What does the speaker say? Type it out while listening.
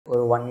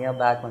ஒரு 1 year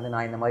back வந்து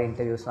நான் இந்த மாதிரி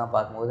இன்டர்வியூஸ்லாம்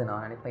பார்க்கும்போது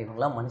நான் நினைப்பேன்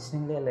இவங்களாம்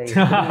மனுஷங்களே இல்லை,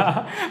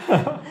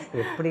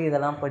 எப்படி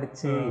இதெல்லாம்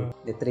படித்து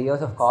இந்த 3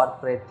 years ஆஃப்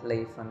கார்பரேட்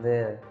லைஃப் வந்து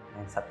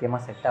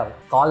சத்தியமாக செட் ஆகும்.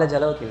 காலேஜ்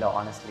அளவுக்கு இல்லை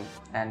honestly.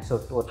 And so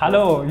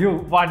hello you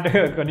what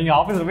நீங்கள்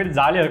ஆஃபீஸில் போய்ட்டு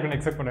ஜாலியாக இருக்குன்னு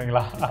எக்ஸ்பெக்ட்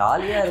பண்ணுவீங்களா?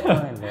 ஜாலியாக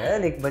இருக்கணும்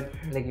இல்லை,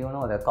 பட்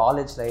யூனோ அந்த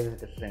காலேஜ் லைஃப் இஸ்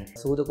டிஃப்ரெண்ட்.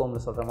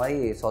 சூதுகோம்பில் சொல்கிற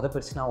மாதிரி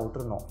சொதப்பிடுச்சுன்னா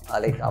விட்டுருணும்,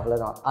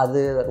 அவ்வளோதான்.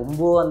 அது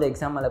ரொம்ப அந்த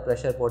எக்ஸாம் மேலே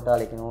ப்ரெஷர்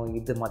போட்டால்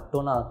இது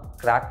மட்டும் நான்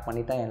கிராக்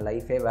பண்ணிட்டேன் என்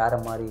லைஃபே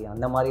வேறு மாதிரி,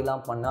 அந்த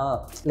மாதிரிலாம் பண்ணால்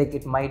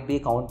it might be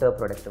counter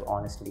productive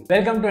honestly.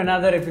 Welcome to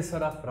another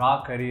episode of raw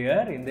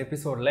career. இந்த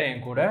எபிசோடில்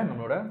என் கூட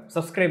நம்மளோட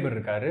சப்ஸ்கிரைபர்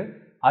இருக்கார்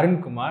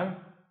அருண்குமார்.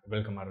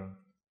 வெல்கம் அருண்.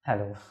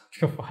 ஹலோ.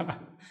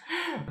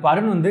 இப்போ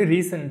அருண் வந்து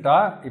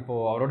ரீசெண்டாக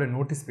இப்போது அவரோட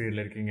நோட்டீஸ்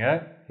பீரியடில் இருக்கீங்க.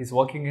 He's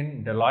working in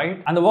Deloitte.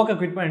 அந்த ஒர்க்கை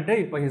குவிட் பண்ணிட்டு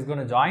இப்போ he's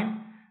cone join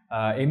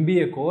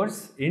MBA course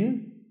in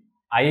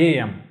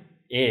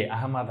IIM-A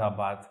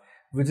Ahmedabad,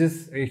 which is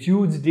a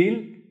huge deal,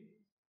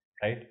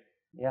 right?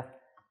 Yeah,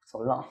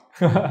 சொல்லலாம்.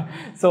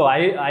 ஸோ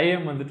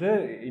IIM வந்துட்டு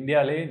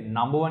இந்தியாவிலே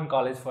நம்பர் 1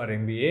 காலேஜ் ஃபார்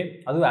MBA,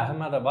 அதுவும்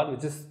Ahmedabad,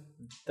 which is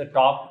the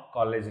top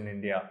college in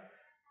India.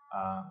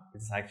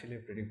 It's actually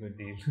a pretty good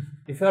deal.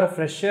 If you are a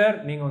fresher,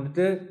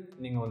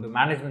 நீங்கள் வந்து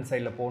management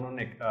சைடில்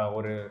போகணுன்னு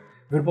ஒரு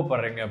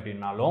விருப்பப்படுறீங்க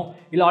அப்படின்னாலும்,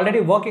 இல்லை ஆல்ரெடி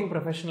ஒர்க்கிங்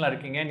ப்ரொஃபஷனலாக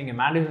இருக்கீங்க, நீங்கள்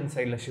மேனேஜ்மெண்ட்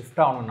சைடில்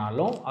ஷிஃப்ட்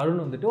ஆகணுன்னாலும்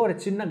அருண் வந்துட்டு ஒரு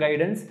சின்ன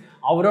கைடன்ஸ்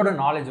அவரோட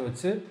நாலேஜ்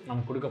வச்சு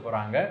நமக்கு கொடுக்க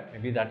போகிறாங்க.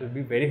 Maybe that will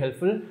be very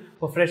helpful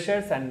for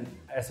freshers and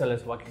as well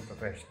as working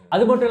professional.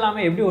 அது மட்டும்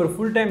இல்லாமல் எப்படி ஒரு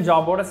ஃபுல் டைம்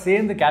ஜாபோட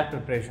சேர்ந்து கேட்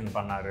ப்ரிப்ரேஷன்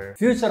பண்ணார்,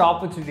 ஃபியூச்சர்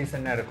ஆப்பர்ச்சுனிட்டிஸ்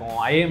என்ன இருக்கும்,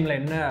 IIM-ல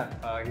என்ன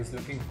இஸ்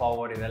லுக்கிங்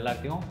ஃபார்வர்ட், இது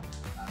எல்லாத்தையும்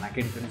நான்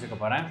கேட்டு தெரிஞ்சுக்க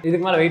போகிறேன்.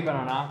 இதுக்கு மேலே வெயிட்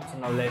பண்ணோன்னா so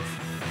now let's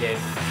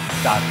get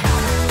start.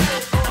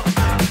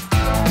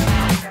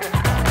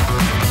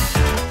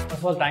 First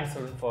of all thanks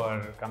Arun for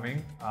coming.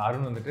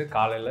 Arun வந்துட்டு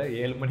காலையில்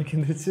 7 மணிக்கு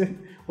எழுந்திரிச்சு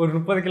ஒரு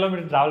 30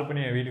 கிலோமீட்டர் ட்ராவல்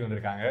பண்ணி என் வீட்டுக்கு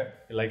வந்திருக்காங்க.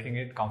 Liking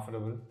it,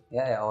 comfortable?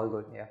 All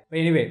good.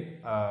 Anyway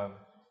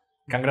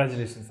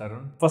congratulations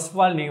Arun. First of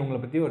all நீங்கள்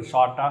உங்களை பற்றி ஒரு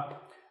ஷார்ட்டாக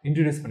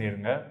இன்ட்ரடியூஸ்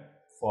பண்ணிடுங்க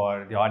ஃபார்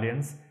தி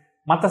ஆடியன்ஸ்,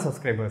 மற்ற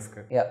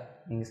சப்ஸ்கிரைபர்ஸ்க்கு.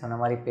 நீங்கள் சொன்ன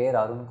மாதிரி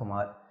பேர்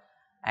அருண்குமார்.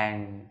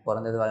 அண்ட்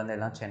பிறந்தது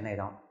வளர்ந்ததெல்லாம் சென்னை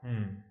தான்.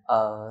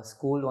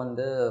 ஸ்கூல்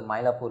வந்து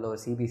மயிலாப்பூரில் ஒரு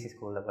CBSE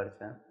ஸ்கூலில்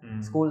படித்தேன்.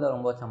 ஸ்கூலில்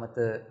ரொம்ப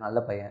சமத்து, நல்ல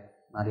பையன்,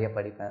 நிறைய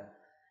படிப்பேன்.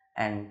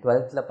 அண்ட்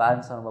 12th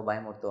பேரண்ட்ஸை ரொம்ப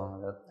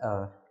பயமுறுத்துவாங்க,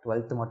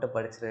 12th மட்டும்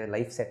படிச்சுட்டு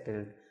லைஃப்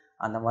செட்டில்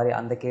அந்த மாதிரி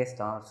அந்த கேஸ்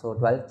தான். ஸோ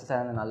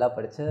 12th நல்லா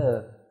படித்து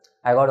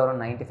I got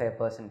around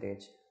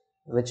 95%,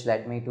 which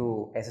led me to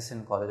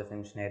SSN College of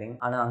Engineering.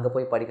 ஆனால் அங்கே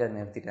போய் படிக்கிறது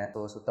நிறுத்திட்டேன்.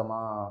 ஸோ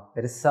சுத்தமாக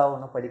பெருசாக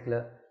ஒன்றும் படிக்கல.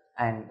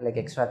 அண்ட்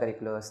எக்ஸ்ட்ரா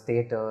கரிக்குலர்ஸ்,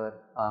 தியேட்டர்,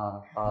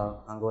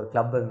 அங்கே ஒரு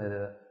கிளப் இருந்தது,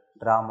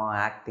 ட்ராமா,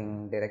 ஆக்டிங்,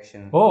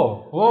 டைரக்ஷன்.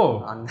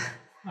 அந்த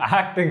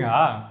ஆக்டிங்கா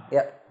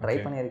ட்ரை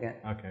பண்ணியிருக்கேன்.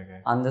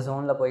 அந்த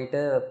ஜோனில்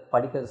போயிட்டு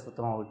படிக்கிறது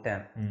சுத்தமாக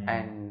விட்டேன்.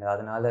 அண்ட்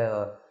அதனால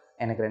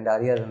எனக்கு 2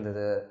 அரியர்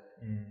இருந்தது.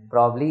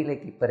 ப்ராப்ளி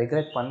இப்போ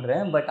ரெக்ரெட்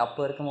பண்ணுறேன், பட்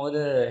அப்போ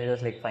இருக்கும்போது இட்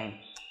வாஸ் ஃபைன்,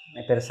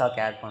 பெருசாக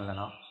கேர்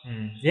பண்ணலன்னா.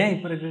 ஏன்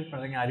இப்போ ரெக்ரெட்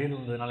பண்ணுறீங்க? அரியர்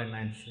இருந்ததுனால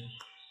என்ன ஆயிடுச்சு?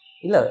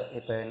 இல்லை,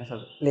 இப்போ என்ன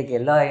சொல்கிறது,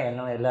 எல்லா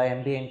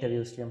MBA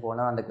இன்டர்வியூஸ்லையும்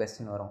போனால் அந்த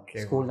கொஸ்டின் வரும்,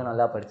 ஸ்கூலில்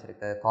நல்லா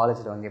படிச்சிருக்கு,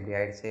 காலேஜில் வந்து எப்படி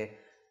ஆகிடுச்சு,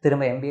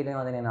 திரும்ப MBAலையும்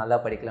வந்து நீ நல்லா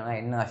படிக்கலன்னா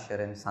என்ன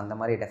அஷூரன்ஸ், அந்த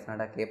மாதிரி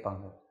டெஃபினட்டாக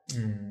கேட்பாங்க.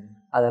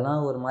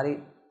 அதெல்லாம் ஒரு மாதிரி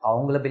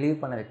அவங்கள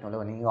பிலீவ் பண்ண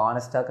வைக்கணும்ல. நீங்கள்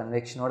ஆனஸ்ட்டாக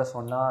கன்விக்ஷனோட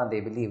சொன்னால் they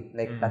believe.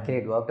 Luckily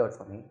it work out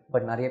for me,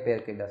 but நிறைய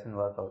பேருக்கு it doesn't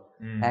work out.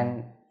 And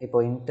இப்போ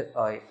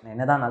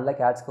என்ன தான் நல்ல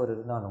கேட் ஸ்கோர்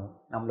இருந்தாலும்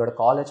நம்மளோட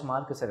college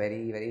mark is a very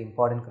very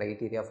important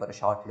criteria for a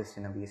short list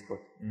in B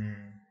score.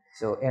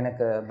 So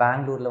எனக்கு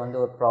பெங்களூரில் வந்து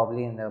ஒரு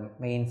ப்ராப்ளி இந்த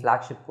main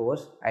flagship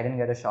course I tent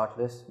get a short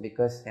list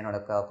because என்னோட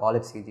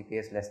college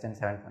CGPA less than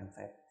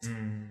 7.5.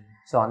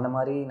 So அந்த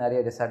மாதிரி நிறைய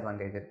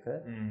disadvantage இருக்குது.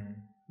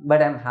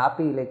 பட் ஐம்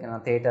ஹாப்பி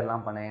நான்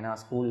தியேட்டர்லாம் பண்ணேன். ஏன்னா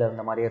ஸ்கூலில்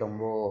இருந்த மாதிரியே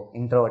ரொம்ப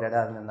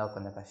இன்ட்ரோவர்டடாக இருந்திருந்தால்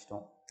கொஞ்சம்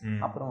கஷ்டம்.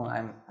 அப்புறம்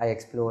I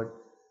explored,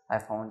 I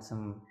found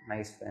some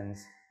nice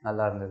friends,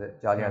 நல்லா இருந்தது,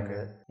 ஜாலியாக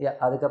இருந்தது.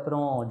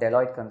 அதுக்கப்புறம்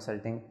டெலாய்ட்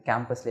கன்சல்டிங்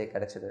கேம்பஸ்லேயே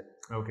கிடச்சிது.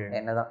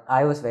 என்னதான்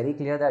I was very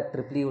clear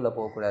that UEE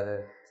போகக்கூடாது.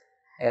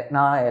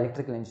 நான்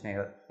எலக்ட்ரிக்கல்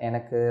இன்ஜினியர்.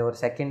 எனக்கு ஒரு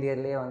செகண்ட்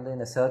இயர்லேயே வந்து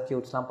இந்த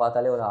சர்க்யூட்ஸ்லாம்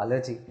பார்த்தாலே ஒரு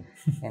அலர்ஜி,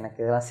 எனக்கு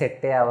இதெல்லாம்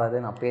செட்டே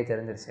ஆகாதுன்னு அப்பயே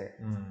தெரிஞ்சிருச்சு.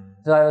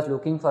 So I was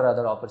looking for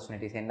other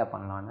opportunities, என்ன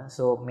பண்ணலான்னு.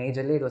 So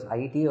majorly it was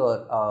IT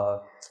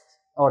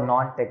or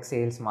நான்-டெக்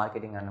sales,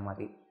 marketing அந்த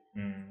மாதிரி.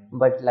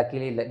 பட்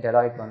லக்கிலி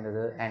டெலாய்ட்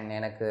வந்தது. அண்ட்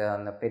எனக்கு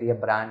அந்த பெரிய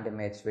பிராண்ட்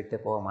இமேஜ் விட்டு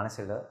போக மனசு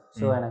இல்லை.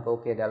 ஸோ எனக்கு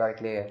okay,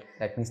 டெலாய்ட்லேயே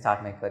let me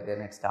start my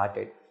career. It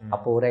started.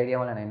 அப்போது ஒரு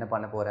ஐடியாவில் நான் என்ன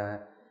பண்ண போகிறேன்,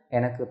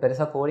 எனக்கு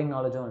பெருசாக கோடிங்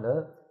நாலேஜும் இல்லை,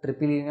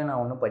 ட்ரிபிள்இங்க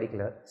நான் ஒன்றும்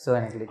படிக்கல. ஸோ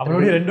எனக்கு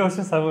 2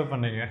 வருஷம் சர்வை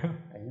பண்ணீங்க.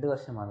 2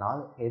 வருஷமா?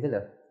 4 எதில்?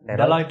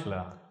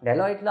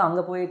 டெலாய்ட்ல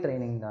அங்கே போய்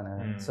ட்ரைனிங் தானே.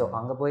 ஸோ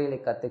அங்கே போய்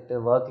கற்றுக்கிட்டு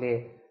ஒர்க்லேயே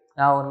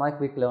நான் ஒரு மாதிரி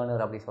குவிக்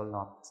லேர்னர் அப்படி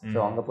சொல்லலாம். ஸோ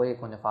அங்கே போய்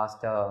கொஞ்சம்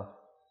ஃபாஸ்ட்டாக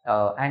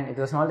and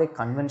it was not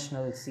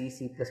conventional C++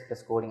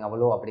 coding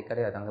அவ்வளோ அப்படி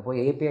கிடையாது. அங்கே போய்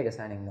API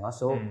டிசைனிங் தான்.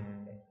 ஸோ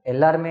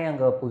எல்லாருமே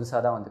அங்கே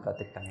புதுசாக தான் வந்து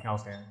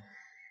கற்றுக்கிட்டாங்க.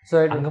 ஸோ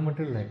அங்கே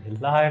மட்டும் இல்லை,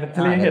 எல்லா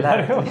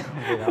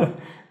இடத்துலையும்.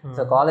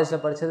 ஸோ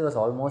காலேஜில் படித்தது வாஸ்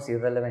ஆல்மோஸ்ட்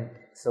irrelevant.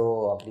 ஸோ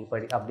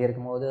அப்படி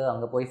இருக்கும்போது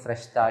அங்கே போய்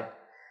fresh start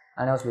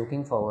and I was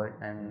looking forward.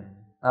 And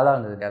நல்லா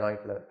இருந்தது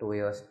டெலாய்ட்டில் 2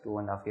 years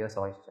 2.5 years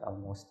ஆயிடுச்சு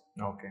almost.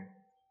 Okay.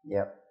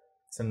 Yeah.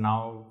 So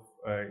now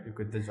you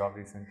good the job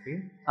recently?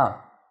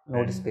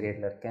 Notice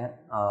பீரியடில் இருக்கேன்.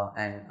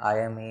 And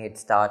IIMA it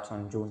starts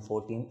on June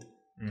 14th.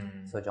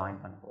 So join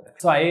பண்ண போகிறேன்.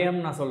 ஸோ IIM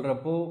நான்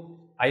சொல்கிறப்போ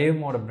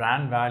IIMோட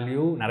brand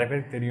value நிறைய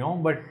பேருக்கு தெரியும்,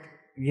 பட்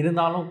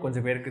இருந்தாலும்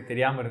கொஞ்சம் பேருக்கு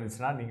தெரியாமல்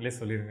இருந்துச்சுன்னா நீங்களே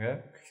சொல்லிடுங்க,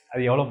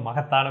 அது எவ்வளோ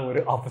மகத்தான ஒரு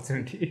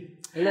ஆப்பர்ச்சுனிட்டி.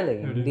 இல்லை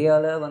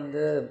இந்தியாவில்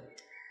வந்து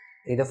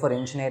இது for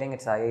engineering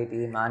it's IIT,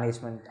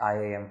 management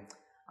IIM,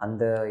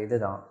 அந்த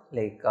இதுதான்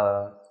லைக்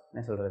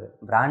என்ன சொல்கிறது,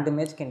 brand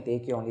image can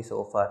take you only so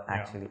for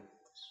actually.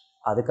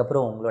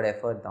 அதுக்கப்புறம் உங்களோட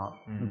எஃபர்ட் தான்.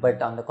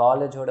 பட் அந்த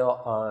காலேஜோட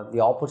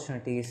தி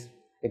opportunities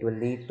it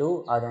will lead to,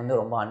 அது வந்து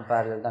ரொம்ப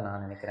அன்பேரல் தான்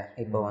நான் நினைக்கிறேன்.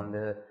 இப்போ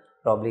வந்து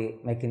probably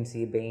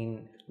McKinsey, pain,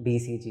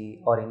 BCG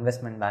R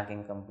investment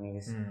banking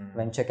companies,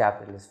 venture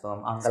capitalist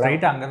firm,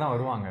 அங்கே தான்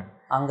வருவாங்க,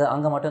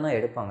 அங்கே மட்டும்தான்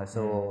எடுப்பாங்க.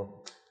 ஸோ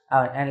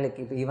அண்ட் லைக்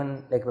இப்போ ஈவன்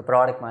லைக் இப்போ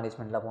ப்ராடக்ட்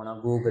மேனேஜ்மெண்ட்டில்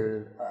போனால் கூகுள்,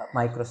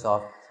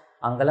 மைக்ரோசாஃப்ட்,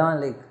 அங்கெல்லாம்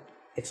like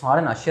it's not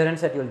an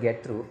assurance that you'll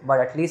get through,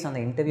 but at least அந்த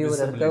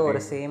இன்டர்வியூவில் இருக்க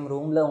ஒரு சேம்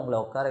ரூமில் உங்களை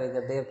உட்கார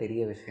வைக்கிறதே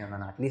பெரிய விஷயம்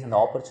தான். அட்லீஸ்ட் அந்த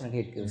opportunity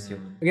it gives you.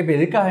 Okay, இப்போ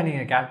எதுக்காக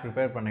நீங்கள் கேட்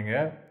ப்ரிப்பேர் பண்ணுங்க,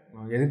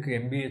 எதுக்கு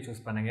MBA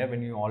சூஸ் பண்ணுங்க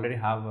when you already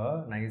have a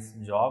nice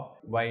job?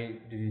 Why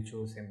did you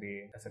choose MBA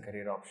as a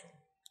career option?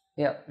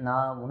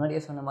 நான் முன்னாடியே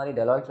சொன்ன மாதிரி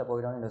டெலாய்ட்டில்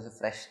போயிட்டோம். It was a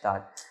fresh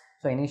start.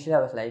 So initially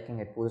I was liking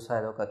it. புதுசாக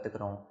ஏதோ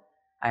கற்றுக்குறோம்.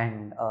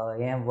 அண்ட்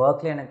என்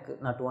ஒர்க்கில் எனக்கு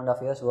நான்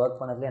 2.5 years ஒர்க்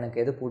பண்ணதில்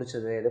எனக்கு எது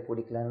பிடிச்சது எது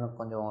பிடிக்கலன்னு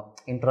கொஞ்சம்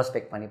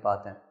இன்ட்ரோஸ்பெக்ட் பண்ணி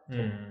பார்த்தேன்.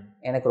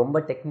 எனக்கு ரொம்ப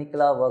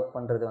டெக்னிக்கலாக ஒர்க்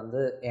பண்ணுறது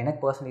வந்து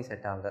எனக்கு பர்சனலி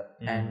செட் ஆகலை.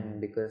 And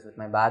because with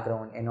my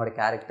background, என்னோடய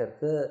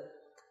கேரக்டருக்கு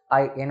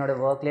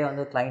என்னோடய ஒர்க்லேயே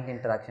வந்து கிளைண்ட்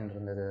இன்டராக்ஷன்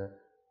இருந்தது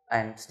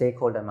அண்ட்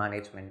ஸ்டேக் ஹோல்டர்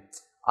மேனேஜ்மெண்ட்,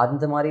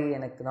 அந்த மாதிரி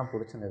எனக்கு தான்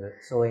பிடிச்சிருந்தது.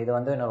 ஸோ இதை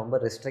வந்து என்னை ரொம்ப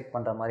ரெஸ்ட்ரிக்ட்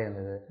பண்ணுற மாதிரி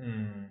இருந்தது.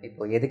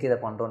 இப்போ எதுக்கு இதை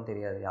பண்ணுறோன்னு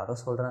தெரியாது, யாரோ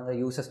சொல்கிறாங்க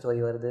யூசர்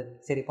ஸ்டோரி வருது,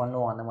 சரி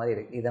பண்ணுவோம், அந்த மாதிரி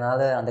இருக்குது.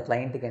 இதனால் அந்த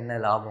கிளைண்ட்டுக்கு என்ன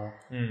லாபம்,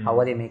 how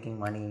are they making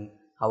money,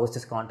 how is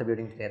this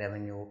contributing to their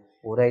revenue,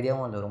 ஒரு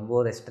ஐடியாவும் அது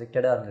ரொம்ப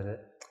ரெஸ்ட்ரிக்டடாக இருந்தது.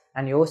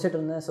 அண்ட் யோசிச்சுட்டு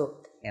இருந்தேன். ஸோ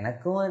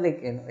எனக்கும்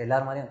லைக்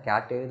எல்லார் மாதிரியும்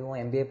கேட் எழுதுவோம்,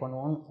 MBA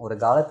பண்ணுவோம், ஒரு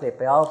காலத்தில்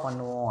எப்போயாவது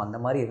பண்ணுவோம், அந்த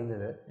மாதிரி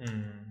இருந்தது.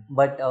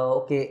 பட்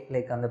ஓகே,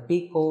 லைக் அந்த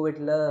பீக்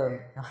கோவிட்டில்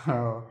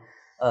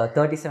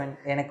 37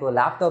 எனக்கு ஒரு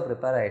லேப்டாப்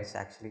ரிப்பேர் ஆகிடுச்சு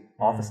ஆக்சுவலி,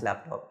 ஆஃபீஸ்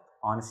லேப்டாப்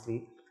ஆனஸ்ட்லி.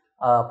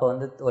 அப்போ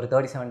வந்து ஒரு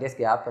 37 days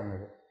கேப்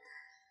இருந்தது.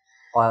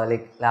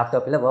 லைக்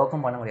லேப்டாப்பில்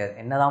ஒர்க்கும் பண்ண முடியாது,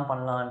 என்ன தான்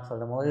பண்ணலான்னு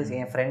சொல்லும் போது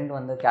என் ஃப்ரெண்ட்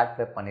வந்து கேட்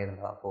ப்ரெப்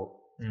பண்ணியிருந்தா.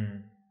 அப்போது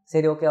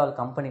சரி ஓகே அவள்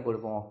கம்பெனி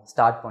கொடுப்போம்,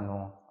 ஸ்டார்ட்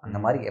பண்ணுவோம், அந்த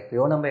மாதிரி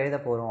எப்போயோ நம்ம எழுத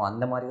போகிறோம்,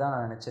 அந்த மாதிரி தான்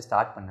நான் நினச்சி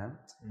ஸ்டார்ட் பண்ணேன்.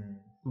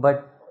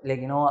 பட்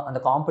லைக் அந்த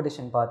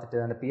காம்படிஷன் பார்த்துட்டு,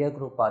 அந்த பியர்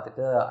குரூப்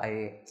பார்த்துட்டு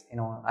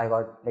ஐ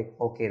காட் லைக்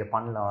ஓகே இது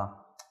பண்ணலாம்,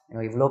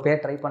 இவ்வளோ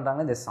பேர் ட்ரை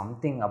பண்ணுறாங்க, திஸ்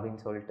சம்திங் அப்படின்னு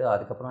சொல்லிட்டு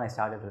அதுக்கப்புறம் ஐ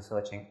ஸ்டார்டட்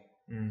ரிசர்ச்சிங்.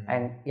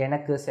 அண்ட்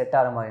எனக்கு செட்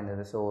ஆகிற மாதிரி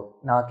இருந்தது. ஸோ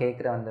நான்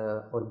கேட்குற அந்த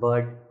ஒரு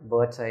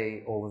birds I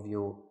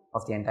overview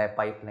of the entire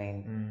pipeline.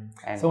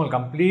 So உங்களுக்கு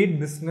கம்ப்ளீட்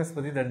பிஸ்னஸ்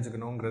பற்றி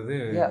தெரிஞ்சுக்கணுங்கிறது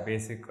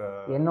பேசிக்.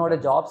 என்னோட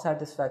job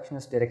satisfaction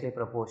is directly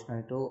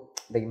proportional to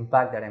the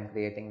impact that I'm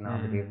creating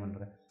நான் பிலீவ்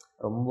பண்ணுறேன்.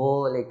 ரொம்ப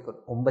லைக்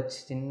ரொம்ப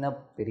சின்ன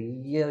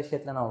பெரிய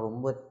விஷயத்தில் நான்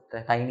ரொம்ப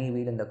டைனி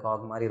வீல் இந்த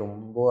காக் மாதிரி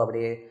ரொம்ப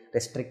அப்படியே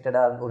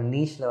ரெஸ்ட்ரிக்டடாக ஒரு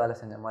நீஷில் வேலை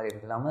செஞ்ச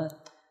மாதிரி இல்லாமல்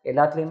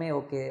எல்லாத்துலேயுமே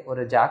ஓகே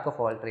ஒரு ஜாக் ஆஃப்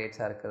ஆல்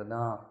ட்ரேட்ஸாக இருக்கிறது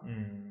தான்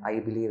I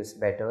believe is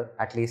better.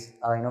 At least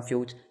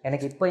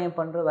எனக்கு இப்போ என்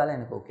பண்ணுற வேலை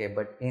எனக்கு ஓகே,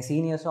 பட் என்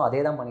சீனியர்ஸும்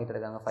அதே தான் பண்ணிகிட்டு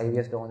இருக்காங்க. 5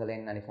 years டவுன் த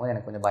லைன் நினைக்கும் போது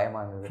எனக்கு கொஞ்சம்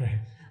பயமாக இருந்தது.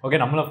 ஓகே,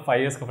 நம்மள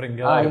 5 years அப்புறம்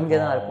இங்கே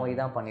தான் இருக்கும்,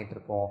 இதான் பண்ணிகிட்டு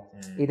இருக்கோம்,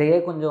 இதையே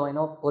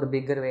கொஞ்சம் ஒரு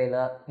பிக்கர்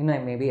வேலை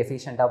இன்னும் மேபி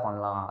எஃபிஷியண்ட்டாக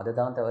பண்ணலாம்,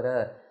 அதுதான் தவிர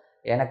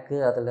எனக்கு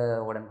அதில்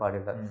உடன்பாடு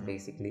இல்லை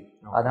பேசிக்லி.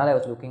 அதனால் I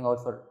was looking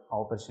out for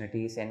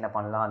opportunities, என்ன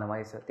பண்ணலாம் அந்த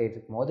மாதிரி தேடிட்டு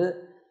இருக்கும்போது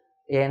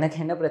எனக்கு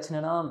என்ன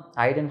பிரச்சனைனா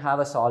ஐ tent have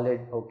a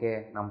solid okay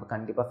நம்ம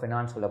கண்டிப்பாக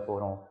ஃபினான்ஸ் உள்ள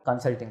போகிறோம்,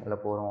 கன்சல்டிங் உள்ள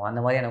போகிறோம், அந்த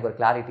மாதிரி எனக்கு ஒரு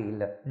கிளாரிட்டி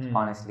இல்லை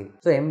ஆனஸ்ட்லி.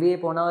 ஸோ MBA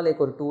போனால்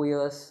லைக் ஒரு 2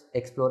 years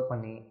எக்ஸ்ப்ளோர்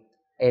பண்ணி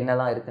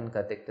என்னெல்லாம் இருக்குதுன்னு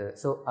கற்றுக்கிட்டு.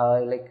 ஸோ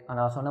லைக்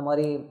நான் சொன்ன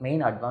மாதிரி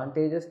மெயின்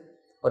அட்வான்டேஜஸ்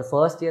ஒரு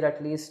first year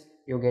at least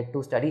you get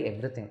to study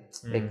every thing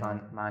like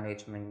on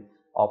management,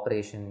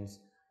 operations,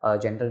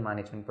 general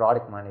management,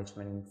 product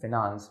management,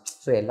 finance.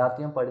 So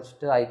எல்லாத்தையும்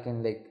படிச்சுட்டு ஐ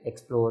கேன் லைக்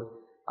எக்ஸ்ப்ளோர்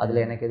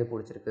அதில் எனக்கு எது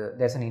பிடிச்சிருக்கு.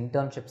 There's an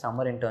internship,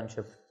 summer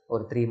internship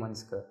ஒரு 3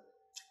 monthsக்கு,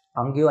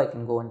 அங்கேயும் I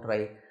can go and try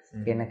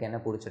எனக்கு என்ன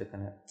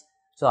பிடிச்சிருக்குன்னு.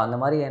 ஸோ அந்த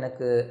மாதிரி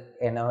எனக்கு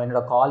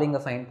என்னோட காலிங்கை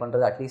ஃபைண்ட்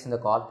பண்ணுறது அட்லீஸ்ட் இந்த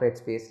கார்பரேட்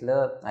ஸ்பேஸில்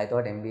I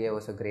thought MBA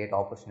was a great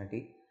opportunity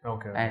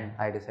and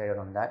I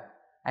decided on that.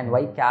 And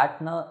why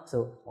கேட்னா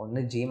so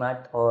ஒன்று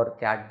GMAT ஆர்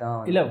கேட் தான்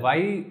இல்லை.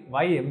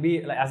 வை MBA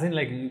as in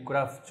like you could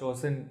have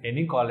chosen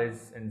any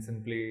college and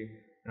simply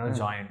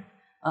join.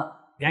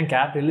 ஏன்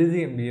gate எழுதி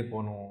MBA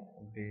போகணும்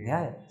அப்படி?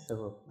 So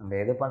நம்ம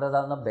எது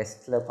பண்ணுறதா இருந்தால்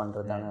பெஸ்ட்டில்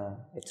பண்ணுறது தானே,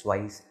 இட்ஸ்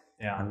வைஸ்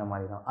அந்த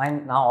மாதிரி தான். அண்ட்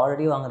நான்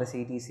ஆல்ரெடி வாங்குகிற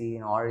CTC,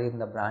 நான் ஆல்ரெடி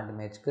இந்த பிராண்ட்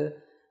இமேஜ்க்கு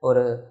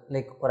ஒரு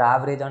லைக் ஒரு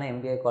ஆவரேஜான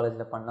MBA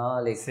காலேஜில் பண்ணால்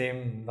லைக்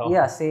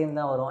சேம்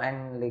தான் வரும்.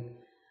 And like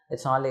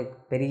it's not like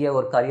பெரிய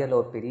ஒரு கரியரில்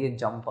ஒரு பெரிய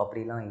ஜம்ப்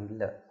அப்படிலாம்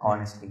இல்லை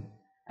ஆனஸ்ட்லி.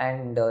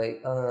 அண்ட்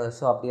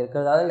ஸோ அப்படி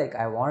இருக்கிறதால like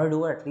I want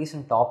two at least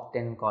in top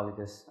 10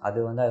 colleges.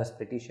 அது வந்து ஐ வாஸ்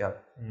பிரிட்டி ஷுர்.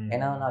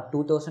 ஏன்னா நான்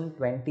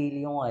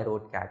 2020 I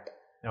wrote gate.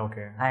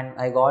 Okay. And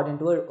I got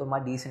in to ஒரு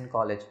மாதிரி டீசென்ட்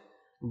காலேஜ்.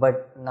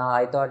 பட் நான்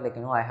I thought like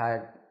I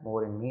had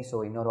more in me, so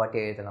இன்னொரு வாட்டி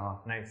எழுதலாம்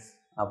நைஸ்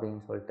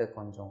அப்படின்னு சொல்லிட்டு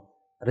கொஞ்சம்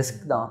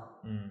ரிஸ்க் தான்.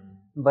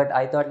 But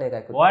I thought like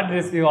I could. What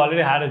risk? You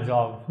already had a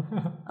job.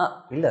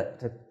 இல்லை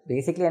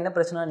பேசிக்லி என்ன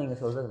பிரச்சனை நீங்கள்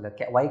சொல்கிறது இல்லை.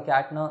 வை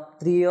கேட்னா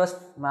 3 years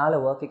மேலே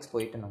ஒர்க் எக்ஸ்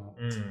போயிட்டு நம்ம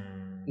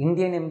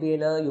Indian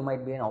எம்பிஏல you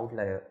might be an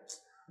outlier.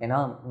 ஏன்னா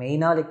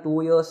மெயினாக லைக் 2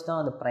 years தான்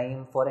அந்த prime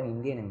for an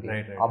Indian MBA.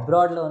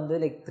 அப்ராடில் வந்து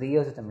like 3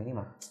 years is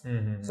minimum.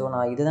 So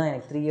நான் இதுதான்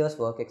எனக்கு 3 years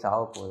ஒர்க் எக்ஸ்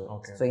ஆக போகுது.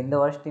 ஸோ இந்த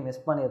வருஷத்தை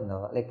மிஸ் பண்ணியிருந்தா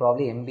like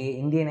probably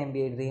Indian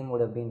MBA dream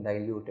would have been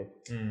diluted.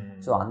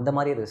 So அந்த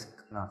மாதிரி ரிஸ்க்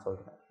நான்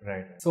சொல்கிறேன்.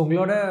 ரைட். ஸோ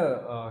உங்களோட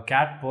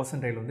கேட்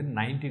பர்சன்டைல் வந்து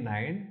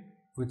 99,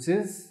 which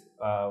is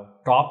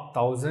top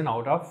 1000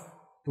 out of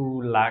 2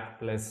 lakh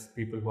plus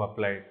people who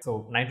applied. So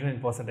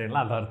 99%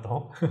 அதான்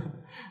அர்த்தம்.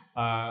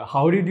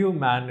 How did you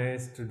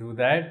manage to do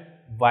that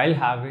while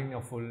having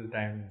a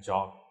full-time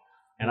job?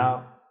 ஏன்னா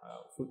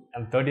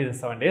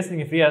 37 days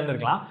நீங்கள் ஃப்ரீயாக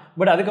இருந்திருக்கலாம்,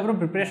 பட் அதுக்கப்புறம்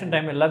ப்ரிப்பரேஷன்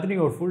டைம் எல்லாத்தையும்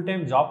நீங்கள் ஒரு ஃபுல்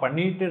டைம் ஜாப்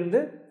பண்ணிகிட்டு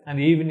இருந்து அந்த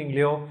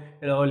ஈவினிங்லேயோ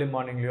இல்லை ஏர்லி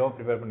மார்னிங்லேயோ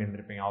ப்ரிப்பேர் பண்ணி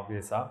இருந்திருப்பீங்க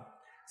ஆப்வியஸாக.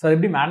 ஸோ அது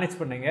எப்படி மேனேஜ்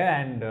பண்ணீங்க?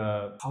 And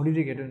how did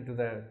you get in to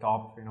the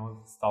top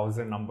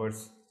 1000 numbers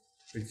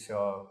which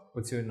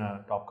puts you in a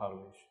top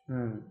college?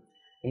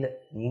 இல்லை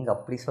நீங்கள்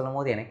அப்படி சொல்லும்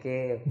போது எனக்கே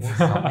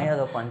செம்மையாக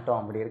அதை பண்ணிட்டோம்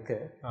அப்படி இருக்கு.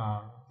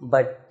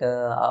 பட்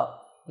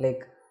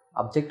லைக்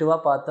அப்ஜெக்டிவாக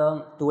பார்த்தா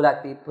 2 lakh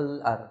people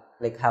R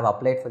like have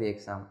applied for the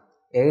exam.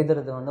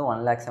 எழுதுறது வந்து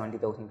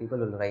 1,70,000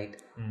 people will write.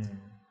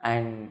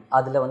 அண்ட்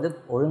அதில் வந்து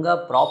ஒழுங்காக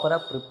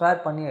ப்ராப்பராக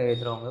ப்ரிப்பேர் பண்ணி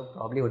எழுதுகிறவங்க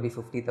ப்ராப்ளி would be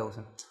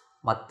 50,000.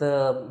 மற்ற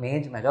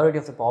மெஜாரிட்டி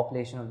ஆஃப் த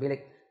பாப்புலேஷன் வந்து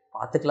லைக்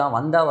பார்த்துக்கலாம்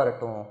வந்தால்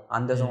வரட்டும்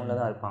அந்த ஜோனில்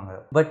தான் இருப்பாங்க.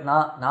 பட்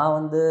நான்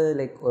வந்து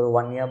லைக் ஒரு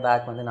 1 year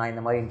பேக் வந்து நான்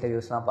இந்த மாதிரி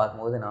இன்டர்வியூஸ்லாம்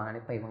பார்க்கும்போது நான்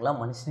நினைப்பேன் இவங்களாம்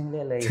மனுஷங்களே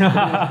இல்லை,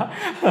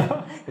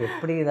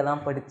 எப்படி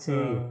இதெல்லாம் படித்து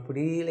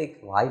எப்படி லைக்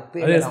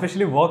வாய்ப்பே.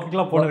 எஸ்பெஷலி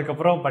ஒர்க்குலாம்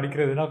போனதுக்கப்புறம்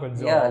படிக்கிறதுனா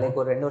கொஞ்சம்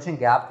லைக் ஒரு 2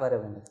 வருஷம் கேப்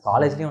வேறு வந்து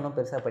காலேஜ்லேயும் ஒன்றும்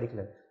பெருசாக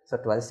படிக்கல.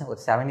 ஸோ 12 ஒரு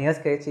 7 years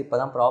கழிச்சு இப்போ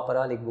தான்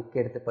ப்ராப்பராக லைக் புக்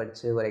எடுத்து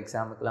படித்து ஒரு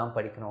எக்ஸாமுக்கெலாம்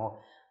படிக்கணும்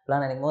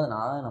அப்படிலாம் நினைக்கும்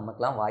போது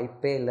நமக்குலாம்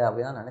வாய்ப்பே இல்லை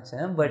அப்படி தான்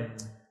நினச்சேன். But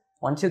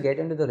once you get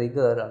in to the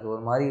rigger அது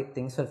ஒரு மாதிரி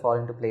things will fall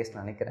into place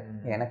நினைக்கிறேன்.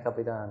 எனக்கு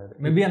அப்படி தான் இருந்தது.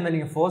 மேபி அந்த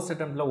நீங்கள் ஃபர்ஸ்ட்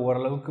அட்டெம்ப்ட்ல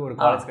ஓரளவுக்கு ஒரு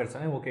காலேஜ்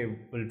கிடைச்சாலே ஓகே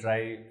வில் ட்ரை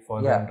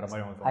ஃபர்தர்ன்ற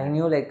மாதிரி ஐ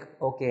நியூ லைக்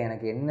ஓகே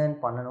எனக்கு என்னன்னு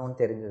பண்ணணும்னு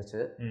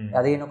தெரிஞ்சிருச்சு,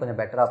 அதை இன்னும் கொஞ்சம்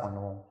பெட்டராக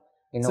பண்ணுவோம்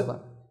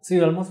இன்னும். So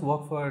you almost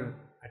work for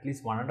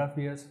at least 1.5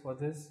 years for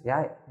this?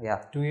 Yeah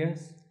 2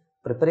 years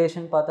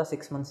preparation பார்த்தா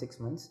 6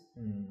 months.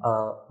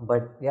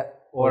 பட் யா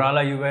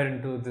ஓவராலாக you where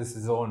into this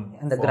zone.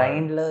 அந்த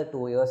கிரைண்டில்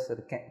 2 years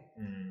இருக்கேன்.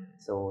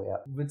 So yeah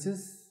which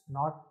is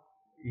not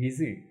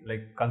easy.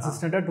 Like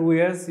consistent 2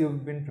 years you've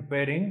been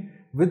preparing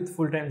with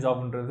full time job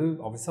ன்றது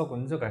obviously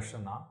கொஞ்சம்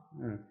கஷ்டம் தான்.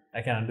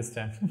 I can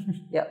understand.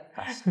 Yeah,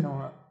 கஷ்டம்.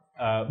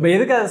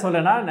 எதுக்கு அதை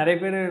சொல்லனா நிறைய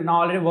பேர் நான்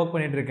ஆல்ரெடி ஒர்க்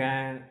பண்ணிட்டு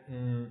இருக்கேன்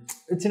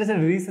சின்ன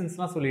சின்ன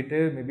ரீசன்ஸ்லாம் சொல்லிட்டு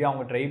மேபி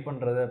அவங்க ட்ரை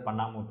பண்ணுறதை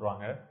பண்ணாமல்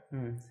விட்டுருவாங்க.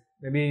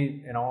 மேபி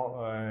ஏன்னோ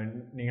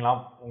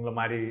நீங்களாம் உங்களை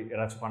மாதிரி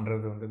ஏதாச்சும்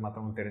பண்ணுறது வந்து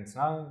மற்றவங்களுக்கு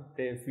தெரிஞ்சுன்னா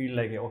they feel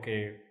like okay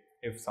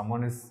if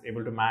someone is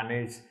able to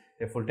manage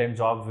a full time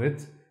job with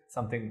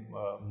something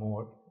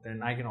more then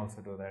I can also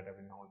do that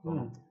அப்படின்னு நான்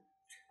தோணும்.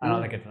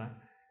 அதனால கேட்டேன்.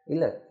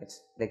 இல்லை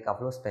இட்ஸ் லைக்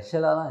அவ்வளோ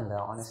ஸ்பெஷலாலாம் இல்லை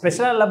ஆனஸ்ட்லி.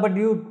 ஸ்பெஷலாக இல்லை but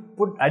you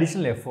put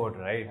additional effort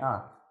right?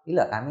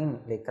 இல்லை ஐ மீன்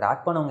லைக்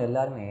கிராக் பண்ணவங்க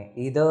எல்லாருமே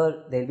இதர்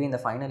தேல் பி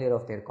இந்த final year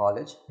of their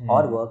college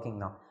are working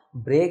தான்.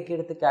 பிரேக்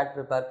எடுத்து கேட்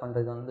ப்ரிப்பேர்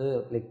பண்ணுறது வந்து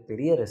லைக்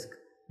பெரிய ரிஸ்க்.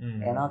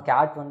 ஏன்னா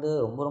கேட் வந்து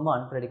ரொம்ப ரொம்ப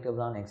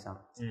அன்பிரடிக்டபிளான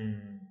exam.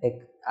 Like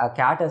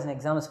gate as an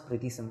exam is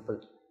pretty simple.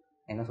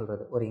 என்ன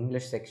சொல்கிறது, ஒரு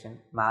English section,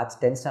 maths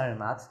 10th standard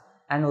maths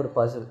and ஒரு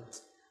Basil.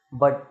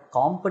 But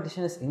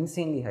competition is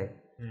இன்சேன்லி high.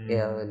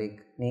 Like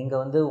நீங்கள்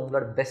வந்து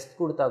உங்களோட பெஸ்ட்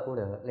கொடுத்தா கூட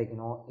லைக்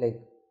லைக்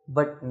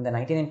பட் இந்த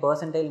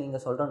 99%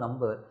 நீங்கள் சொல்கிற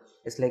நம்பர்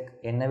இட்ஸ் லைக்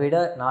என்னை விட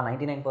நான்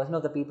 99%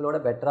 ஆஃப் த பீப்புளோட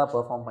பெட்டராக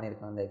பெர்ஃபார்ம்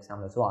பண்ணியிருக்கேன் அந்த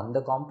எக்ஸாமில். ஸோ அந்த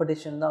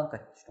காம்படிஷன் தான்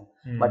கஷ்டம்.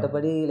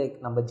 மற்றபடி லைக்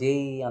நம்ம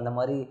ஜேஇ அந்த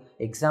மாதிரி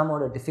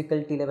எக்ஸாமோட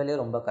டிஃபிகல்ட்டி லெவலே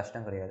ரொம்ப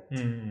கஷ்டம் கிடையாது.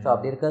 ஸோ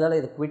அப்படி இருக்கிறதால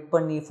இது குவிட்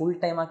பண்ணி ஃபுல்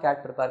டைமாக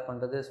கேட் ப்ரிப்பேர்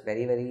பண்ணுறது இஸ்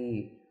வெரி வெரி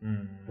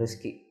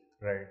ரிஸ்கி.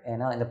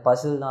 ஏன்னா இந்த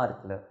பசில் தான்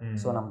இருக்குல்ல,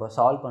 ஸோ நம்ம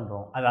சால்வ்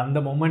பண்றோம். அது அந்த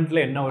மொமெண்ட்ல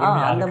என்ன வரும்,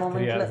 அந்த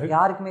மொமெண்ட்ல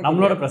யாருக்குமே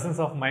நம்மளோட பிரசன்ஸ்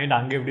ஆஃப் மைண்ட்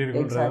அங்க எப்படி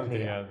இருக்குன்றது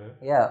தெரியாது.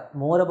 யா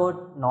more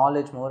about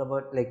knowledge, more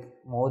about like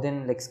more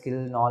then like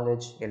skill,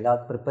 knowledge, எல்லா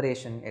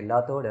ப்ரிப்பரேஷன்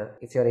எல்லாத்தோட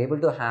if you are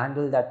able to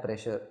handle that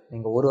pressure.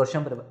 நீங்கள் ஒரு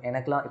வருஷம்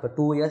எனக்குலாம் இப்போ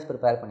 2 years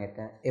ப்ரிப்பேர்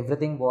பண்ணியிருக்கேன். Every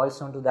thing boys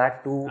down to that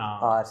 2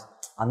 hours.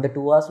 அந்த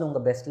 2 hours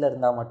உங்கள் பெஸ்ட்டில்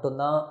இருந்தால்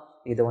மட்டும்தான்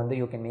இது வந்து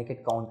you can make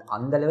it count.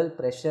 அந்த லெவல்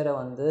ப்ரெஷரை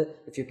வந்து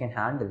if you can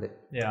handle it,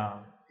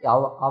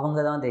 அவங்க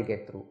தான் தே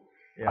கெட் த்ரூ.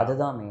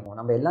 அதுதான் மெயின்.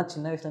 நம்ம எல்லாம்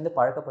சின்ன வயசுலேருந்து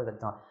பழக்கப்படுறது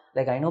தான்.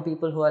 Like I know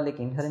people who are like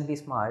இன்ஹரன்ட்லி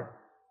smart,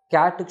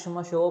 கேட்டுக்கு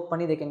சும்மா ஷோ அப்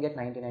பண்ணி தே கேன் கெட்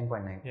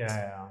 99.9.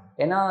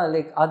 ஏன்னா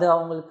லைக் அது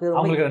அவங்களுக்கு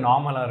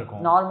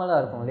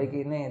நார்மலாக இருக்கும். லைக்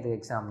என்ன இது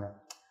எக்ஸாம்னு.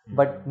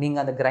 பட்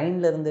நீங்கள் அந்த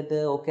கிரைண்டில் இருந்துட்டு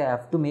okay I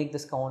have to make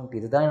this count,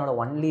 இதுதான் என்னோட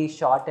only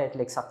short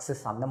at like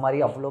success, அந்த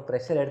மாதிரி அவ்வளோ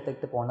ப்ரெஷர்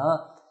எடுத்துக்கிட்டு போனால்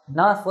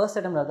நான் ஃபர்ஸ்ட்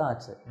அட்டெம்ப்ட்ல தான்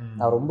ஆச்சு.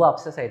 நான் ரொம்ப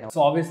அப்சஸ் ஆகிட்டேன்.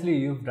 So obviously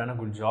you done a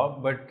good job.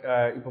 But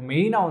இப்போ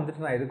மெயினாக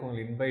வந்துட்டு நான் எதுக்கு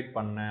உங்களுக்கு இன்வைட்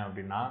பண்ணேன்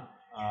அப்படின்னா,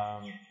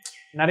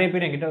 நிறைய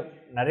பேர் என்கிட்ட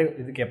நிறைய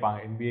இது கேட்பாங்க,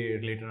 எம்பிஏ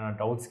ரிலேட்டடான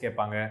டவுட்ஸ்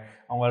கேட்பாங்க.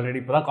 அவங்க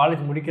ஆல்ரெடி இப்போ தான்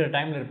காலேஜ் முடிக்கிற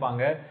டைமில்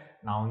இருப்பாங்க.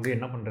 நான் வந்து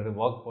என்ன பண்ணுறது,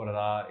 ஒர்க்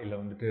போகிறதா இல்லை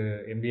வந்துட்டு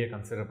எம்பிஏ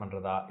கன்சிடர்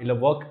பண்ணுறதா, இல்லை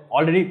ஒர்க்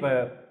ஆல்ரெடி இப்போ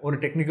ஒரு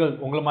டெக்னிக்கல்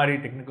உங்களை மாதிரி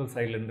டெக்னிக்கல்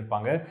சைடில்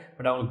இருந்திருப்பாங்க,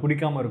 பட் அவங்களுக்கு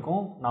பிடிக்காமல்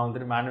இருக்கும், நான்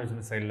வந்துட்டு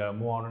மேனேஜ்மெண்ட் சைடில்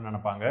மூவ் ஆகணும்னு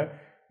நினைப்பாங்க.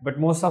 பட்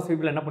மோஸ்ட் ஆஃப்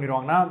பீப்புள் என்ன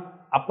பண்ணிடுவாங்கன்னா,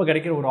 அப்போ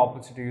கிடைக்கிற ஒரு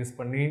ஆப்பர்ச்சுனிட்டி யூஸ்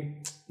பண்ணி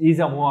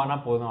ஈஸியாக மூவ்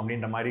ஆனால் போதும்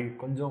அப்படின்ற மாதிரி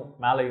கொஞ்சம்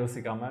மேலே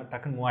யோசிக்காமல்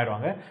டக்குன்னு மூவ்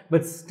ஆயிடுவாங்க.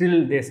 But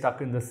still they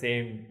stuck in the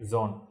same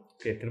zone.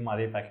 Okay, திரும்ப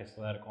அதே பேக்கேஜ்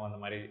தான் இருக்கும், அந்த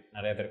மாதிரி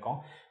நிறைய பேர்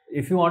இருக்கும்.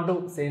 If you want to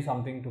say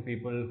something to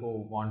people who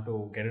want to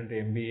get into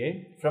MBA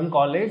from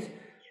college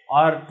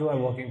or to a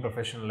working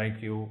professional like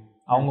you,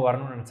 அவங்க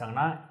வரணும்னு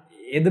நினச்சாங்கன்னா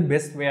எது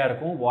பெஸ்ட் வேயாக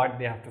இருக்கும், what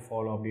they have to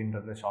follow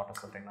அப்படின்றது ஷார்ட்டாக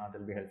சொல்லிட்டீங்கன்னா அது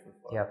will be helpful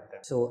for them.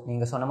 So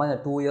நீங்கள் சொன்ன மாதிரி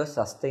 2 years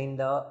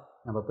சஸ்டெயின்டாக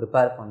நம்ம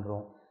ப்ரிப்பேர்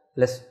பண்ணுறோம்,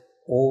 plus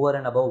over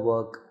and above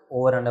work,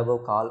 over and above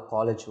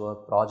college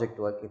work,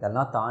 project work,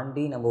 இதெல்லாம்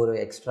தாண்டி நம்ம ஒரு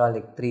extra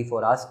like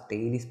 3-4 hours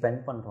daily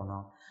spend பண்ணுறோன்னா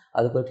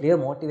அதுக்கு ஒரு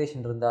கிளியர்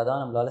மோட்டிவேஷன் இருந்தால் தான்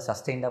நம்மளால்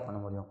சஸ்டெயின்டாக பண்ண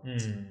முடியும்.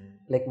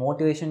 Like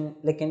motivation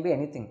like can be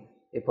anything.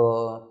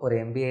 இப்போது ஒரு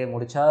எம்பிஏ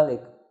முடித்தா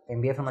like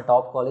MBA from a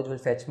top college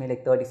will fetch me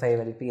like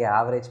 35 LPA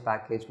average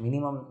package,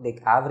 minimum like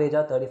average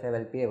 35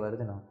 LPA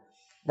வருதுன்னா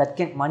that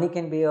can money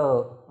can be a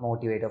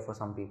motivator for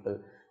some people.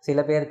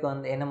 சில பேருக்கு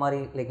வந்து என்ன மாதிரி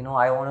like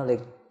I want to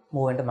like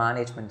move into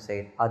management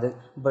side, அது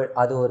but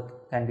அது ஒரு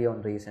can be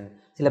one reason.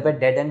 சில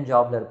பேர் டெட் அண்ட்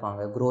ஜாப்ல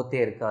இருப்பாங்க, க்ரோத்தே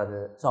இருக்காது.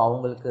 ஸோ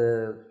அவங்களுக்கு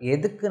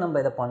எதுக்கு நம்ம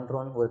இதை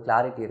பண்ணுறோன்னு ஒரு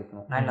கிளாரிட்டி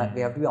இருக்கணும். And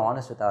we have to be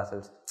honest with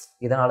ourselves,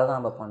 இதனால தான்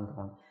நம்ம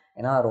பண்ணுறோம்.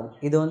 ஏன்னா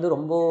இது வந்து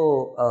ரொம்ப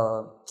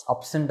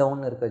அப்ஸ் அண்ட்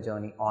டவுன் இருக்க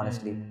ஜேர்னி.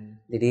 ஆனஸ்ட்லி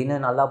திடீர்னு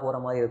நல்லா போகிற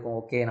மாதிரி இருக்கும்,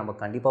 ஓகே நம்ம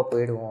கண்டிப்பாக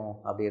போயிடுவோம்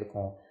அப்படி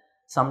இருக்கும்.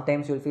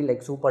 Sometimes you'll feel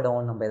like super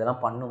down, நம்ம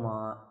இதெல்லாம் பண்ணுமா,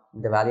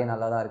 இந்த வேலையே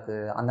நல்லா தான்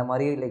இருக்குது, அந்த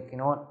மாதிரி லைக்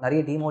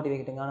நிறைய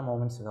டிமோட்டிவேட்டிங்கான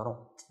மூமெண்ட்ஸ் வரும்.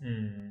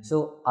 ஸோ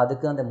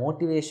அதுக்கு அந்த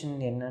மோட்டிவேஷன்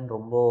என்னன்னு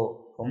ரொம்ப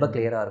ரொம்ப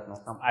கிளியராக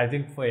இருக்கணும். I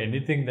think for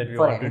anything that you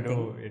want to to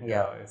it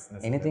is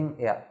necessary. Anything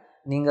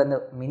நீங்கள் அந்த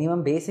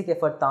மினிமம் பேசிக்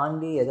எஃபர்ட்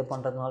தாண்டி எது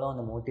பண்ணுறதுனாலும்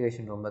அந்த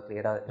மோட்டிவேஷன் ரொம்ப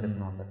கிளியராக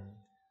இருக்கணும்.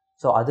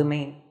 ஸோ அது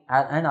மெயின்.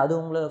 அண்ட் அது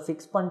உங்களை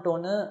ஃபிக்ஸ்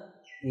பண்ணிட்டோன்னு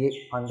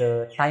அந்த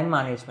டைம்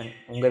மேனேஜ்மெண்ட்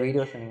உங்கள்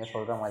வீடியோஸில் நீங்கள்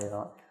சொல்கிற மாதிரி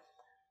தான்,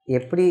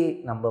 எப்படி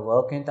நம்ம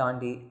ஒர்க்கையும்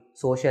தாண்டி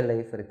சோஷியல்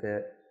லைஃப்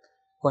இருக்குது,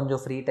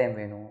 கொஞ்சம் ஃப்ரீ டைம்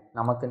வேணும்,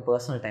 நமக்குன்னு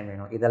பர்சனல் டைம்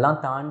வேணும், இதெல்லாம்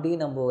தாண்டி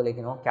நம்ம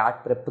லைக்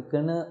கேட்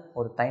ப்ரெப்புக்குன்னு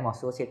ஒரு டைம்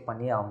அசோசியேட்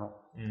பண்ணி ஆகணும்.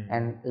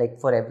 And like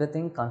for every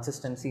thing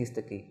consistency is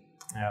the key.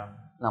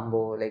 நம்ம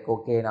லைக்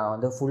ஓகே நான்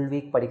வந்து ஃபுல்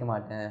வீக் படிக்க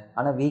மாட்டேன்,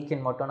 ஆனால்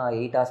வீக்கெண்ட் மட்டும் நான்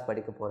 8 hours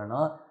படிக்க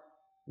போகிறேன்னா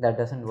that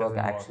doesn't work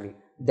actually.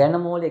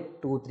 தினமும் லைக்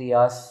 2-3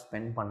 hours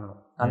ஸ்பெண்ட் பண்ணணும்,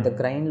 அந்த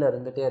கிரைண்டில்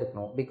இருந்துகிட்டே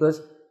இருக்கணும். பிகாஸ்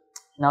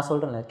நான்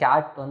சொல்கிறேன்,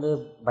 கேட் வந்து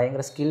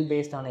பயங்கர ஸ்கில்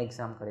பேஸ்டான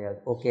எக்ஸாம் கிடையாது.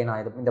 ஓகே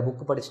நான் இந்த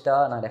புக்கு படிச்சுட்டா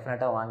நான்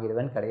டெஃபினட்டாக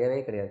வாங்கிடுவேன்னு கிடையவே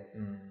கிடையாது.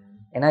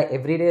 ஏன்னா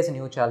everyday is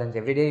new challenge,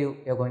 everyday you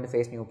going to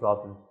face new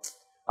problem.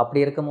 அப்படி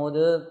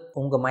இருக்கும்போது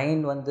உங்கள்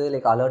மைண்ட் வந்து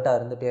லைக் அலர்ட்டாக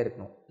இருந்துகிட்டே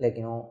இருக்கணும். லைக்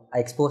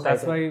எக்ஸ்போஸ்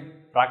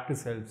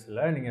ப்ராக்டிஸ் ஹெல்ப்ஸ்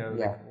இல்லை. நீங்கள்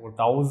ஒரு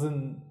 1000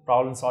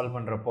 ப்ராப்ளம் சால்வ்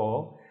பண்ணுறப்போ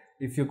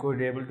if you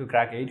could able to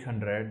crack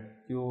 800,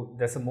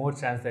 there's a more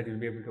chance that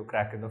you'll be able to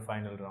crack in the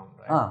final round,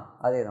 right?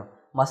 அதே தான்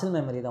மசில்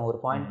மெமரி தான். ஒரு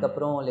பாயிண்ட்க்கு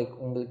அப்புறம் லைக்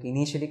உங்களுக்கு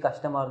இனிஷியலி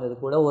கஷ்டமாக இருந்தது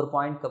கூட ஒரு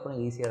பாயிண்ட்க்கு அப்புறம்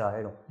ஈஸியர்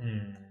ஆகிடும்.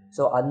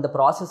 ஸோ அந்த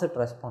ப்ராசஸை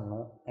ட்ரஸ்ட்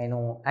பண்ணணும்.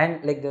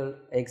 அண்ட் லைக்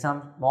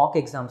எக்ஸாம்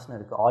மார்க் எக்ஸாம்ஸ்னு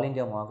இருக்குது, ஆல்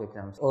இண்டியா மார்க்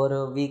எக்ஸாம்ஸ். ஒரு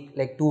வீக்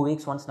லைக் 2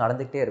 weeks ஒன்ஸ்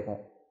நடந்துகிட்டே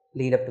இருக்கும்,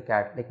 lead up to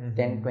get. Like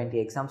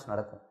 10-20 exams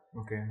நடக்கும்.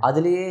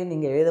 அதுலேயே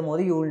நீங்கள் எழுதும்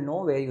போது you will know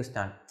where you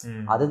stand.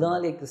 அதுதான்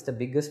like is the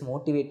biggest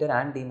motivator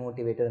and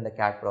டிமோட்டிவேட்டர் இந்த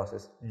கேட்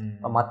ப்ராசஸ்.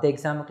 மற்ற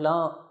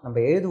எக்ஸாமுக்கெலாம்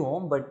நம்ம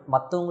எழுதுவோம், பட்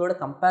மற்றவங்களோட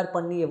கம்பேர்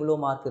பண்ணி எவ்வளோ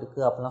மார்க்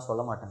இருக்குது அப்படிலாம்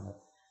சொல்ல மாட்டாங்க.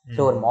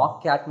 ஸோ ஒரு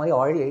மார்க் கேட் மாதிரி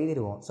ஆல்ரெடி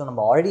எழுதிடுவோம். ஸோ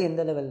நம்ம ஆல்ரெடி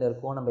எந்த லெவலில்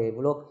இருக்கோம், நம்ம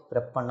எவ்வளோ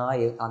ப்ரெப்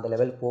பண்ணால் அந்த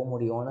லெவல் போக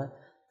முடியும்னு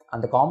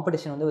அந்த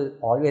காம்படிஷன் வந்து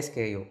ஆல்வேஸ்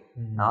கேயும்.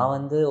 நான்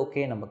வந்து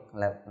ஓகே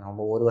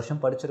நம்ம 1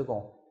 வருஷம்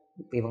படிச்சிருக்கோம்,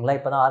 இவங்களாம்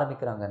இப்போ தான்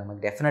ஆரம்பிக்கிறாங்க,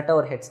 நமக்கு டெஃபினட்டாக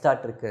ஒரு ஹெட்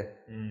ஸ்டார்ட் இருக்குது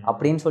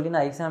அப்படின்னு சொல்லி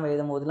நான் எக்ஸாம்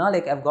எழுதும் போதுலாம்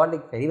like I've got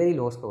like very very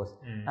low scores.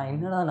 நான்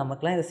என்னடா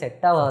நமக்குலாம் இது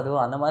செட் ஆகாதோ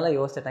அந்த மாதிரிலாம்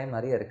யோசிச்ச டைம்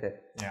நிறைய இருக்குது.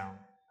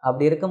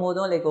 அப்படி இருக்கும்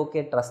போதும் like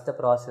okay trust the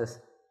process,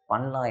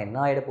 பண்ணலாம், என்ன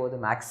ஆகிட போகுது,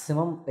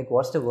 maximum like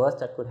what's the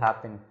worst that good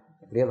happen,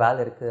 எப்படியோ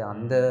வேலை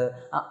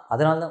இருக்குது.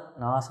 அதனால தான்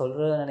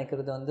நான்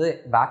நினைக்கிறது வந்து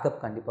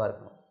பேக்கப் கண்டிப்பாக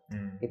இருக்கணும்.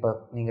 இப்போ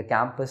நீங்கள்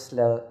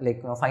கேம்பஸில்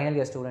லைக் ஃபைனல்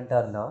இயர்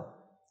ஸ்டூடெண்ட்டாக இருந்தால்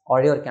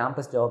ஆல்ரெடி ஒரு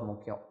கேம்பஸ் ஜாப்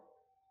முக்கியம்.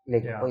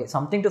 Like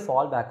something to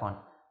fall back on.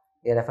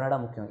 Definitely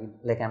முக்கியம்.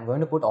 Like I'm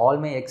going to put all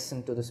my eggs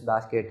into this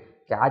basket.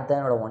 Cat தான்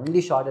என்னோட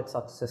only shot at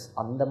success.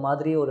 அந்த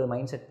மாதிரி ஒரு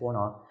மைண்ட் செட்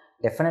போனால்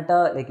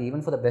டெஃபினட்டாக like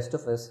even for the best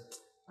of us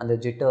அந்த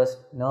ஜிட்டர்ஸ்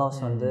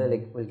nerves வந்து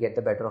like will get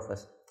the better of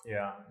us.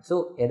 So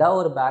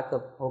ஏதாவது ஒரு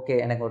பேக்கப், ஓகே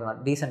எனக்கு ஒரு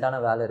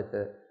டீசெண்டான வேலை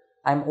இருக்குது,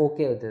 I am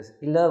okay with this.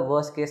 இல்லை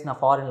வேர்ஸ்ட் கேஸ் நான்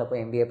ஃபாரினில்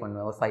போய் MBA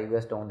பண்ணுவேன் ஒரு 5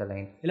 years down the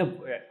line. இல்லை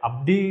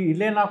அப்படி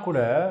இல்லைன்னா கூட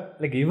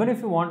like even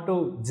if you want to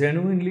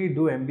genuinely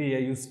two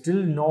MBA you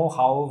still know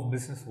how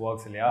business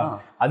works இல்லையா?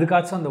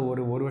 அதுக்காச்சும் அந்த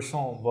ஒரு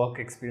வருஷம்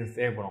ஒர்க் எக்ஸ்பீரியன்ஸ்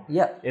தேவைப்படும்.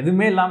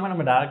 எதுவுமே இல்லாமல்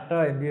நம்ம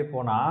டேரெக்டாக MBA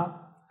போனால்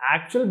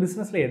ஆக்சுவல்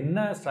பிஸ்னஸில்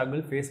என்ன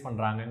ஸ்ட்ரகிள் ஃபேஸ்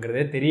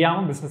பண்ணுறாங்கங்கிறதே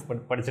தெரியாமல் பிஸ்னஸ்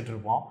படிச்சுட்டு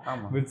இருப்போம்,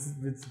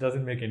 which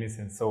doesn't make any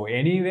sense. So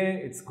anyway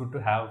it's good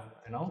to have,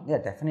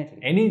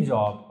 definitely any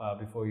job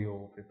before you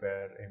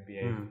prepare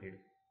MBA.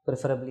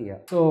 Preferably yeah.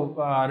 So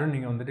Arun,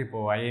 நீங்கள் வந்துட்டு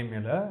இப்போது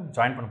IIM-A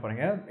ஜாயின் பண்ண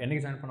போகிறீங்க.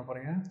 என்னைக்கு ஜாயின் பண்ண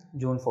போகிறீங்க?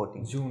 June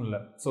 14. ஜூனில்.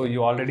 So you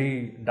already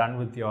done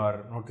with your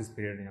notice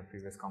period in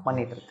previous company?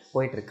 பண்ணிகிட்ருக்கு,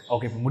 போயிட்டுருக்கு.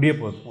 Okay, இப்போ முடிய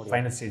போகுது,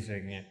 ஃபைனல் ஸ்டேஜ்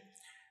இருக்கீங்க.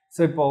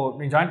 ஸோ இப்போது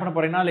நீங்கள் ஜாயின் பண்ண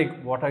போகிறீங்கன்னா like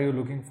what are you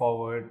looking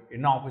forward?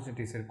 என்ன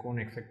ஆப்பர்ச்சுனிட்டிஸ்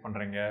இருக்கும்னு எக்ஸ்பெக்ட்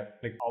பண்ணுறீங்க?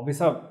 லைக்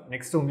ஆப்வியஸாக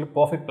நெக்ஸ்ட் உங்களுக்கு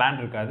பர்ஃபெக்ட் பிளான்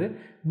இருக்காது,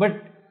 பட்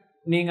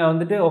நீங்கள்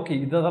வந்துட்டு ஓகே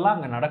இதெல்லாம்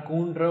அங்கே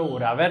நடக்கும்ன்ற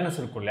ஒரு அவேர்னஸ்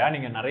இருக்கும் இல்லையா?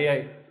 நீங்கள்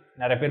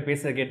நிறைய பேர்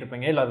பேசுகிறத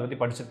கேட்டிருப்பீங்க, இல்லை அதை பற்றி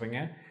படிச்சிருப்பீங்க.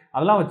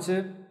 அதெல்லாம் வச்சு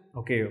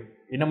ஓகே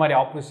இந்த மாதிரி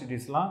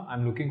ஆப்பர்ச்சுனிட்டிஸ்லாம்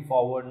ஐம் லுக்கிங்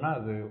ஃபார்வர்ட்னா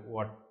அது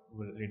what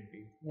will it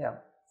be? Yeah,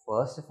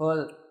 first of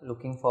all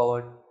looking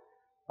forward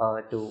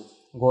to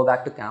go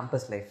back to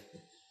campus life.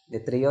 இந்த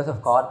 3 years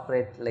ஆஃப்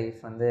கார்ப்பரேட் லைஃப்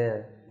வந்து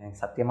எனக்கு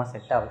சத்தியமாக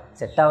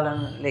செட்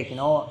ஆகலன்னு லைக்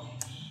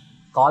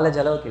காலேஜ்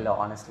அளவுக்கு இல்லை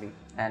honestly.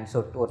 And so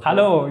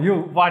hello you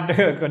what,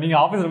 நீங்கள்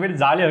ஆஃபீஸில் போய்ட்டு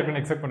ஜாலியாக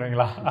இருக்குன்னு எக்ஸ்பெக்ட்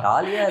பண்ணுவீங்களா?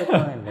 ஜாலியாக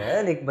இருக்கணும்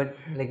இல்லை but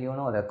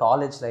the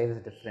college life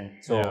is different.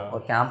 So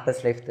ஒரு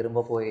கேம்பஸ் லைஃப்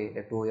திரும்ப போய்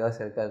 2 years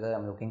இருக்கிறது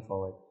ஐம் லுக்கிங்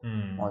ஃபார்வர்ட்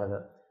முதல்ல.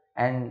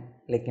 And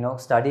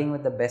studying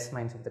with the best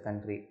minds of the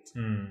country.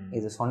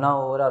 இது சொன்னால்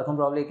ஓவராக இருக்கும்.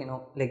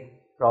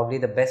 Probably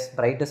the best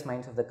brightest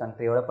minds of the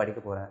கண்ட்ரியோட படிக்க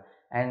போகிறேன்.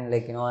 And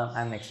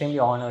I'm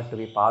extremely honoured to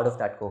be part of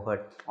that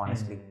கோஹர்ட்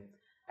honestly.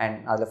 And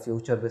அதில்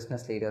future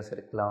business leaders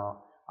இருக்கலாம்,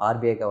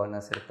 RBI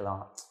governors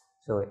இருக்கலாம்,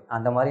 so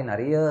அந்த மாதிரி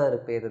நிறைய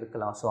பேர்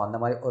இருக்கலாம். ஸோ அந்த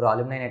மாதிரி ஒரு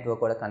அலுமினை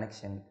நெட்வொர்க்கோட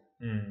கனெக்ஷன்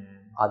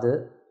அது.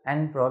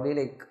 And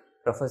probably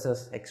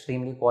professors,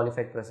 extremely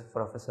qualified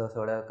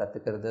ப்ரொஃபஸர்ஸோட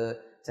கற்றுக்கிறது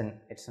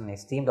இட்ஸ் அன்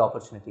எஸ்டீம்ட்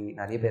ஆப்பர்ச்சுனிட்டி,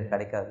 நிறைய பேர்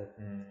கிடைக்காது.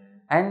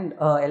 அண்ட்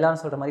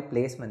எல்லாரும் சொல்கிற மாதிரி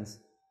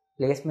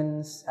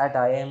placements at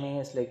IIMA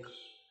is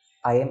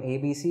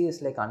IIM-ABC is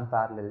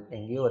unparalleled,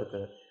 எங்கேயோ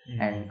இருக்குது.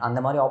 அண்ட் அந்த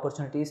மாதிரி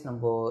ஆப்பர்ச்சுனிட்டிஸ்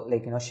நம்ம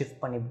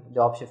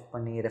ஜாப் ஷிஃப்ட்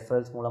பண்ணி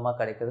ரெஃபரல்ஸ் மூலமாக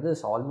கிடைக்கிறது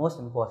is almost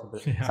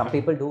impossible. Some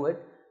people do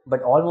it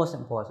but almost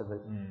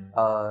impossible.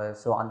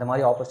 So அந்த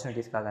மாதிரி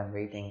ஆப்பர்ச்சுனிட்டிஸ்க்காக I'm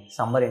waiting.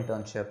 Summer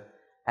internship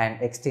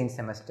and exchange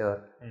semester,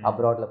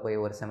 அப்ராடில்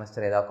போய் ஒரு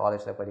செமஸ்டர் ஏதாவது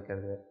காலேஜில்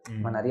படிக்கிறது,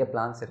 நிறைய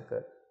பிளான்ஸ்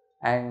இருக்குது.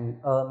 அண்ட்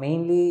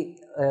மெயின்லி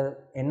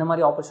என்ன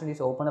மாதிரி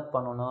ஆப்பர்ச்சுனிட்டிஸ் ஓப்பன் அப்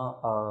பண்ணோன்னா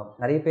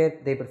நிறைய பேர்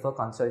they prefer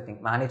consulting,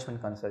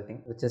 management consulting,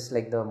 which is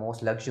the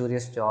most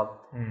luxurious job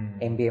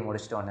MBA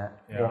முடிச்சிட்டோன்னு.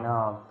 ஏன்னா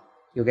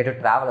you get to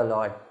travel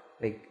allot,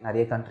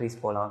 நிறைய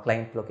கண்ட்ரிஸ் போகலாம்,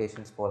 கிளைண்ட்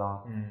லொக்கேஷன்ஸ் போகலாம்,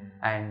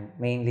 and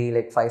mainly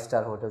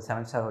 5-star hotel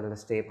 7-star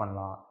ஹோட்டலில் ஸ்டே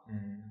பண்ணலாம்.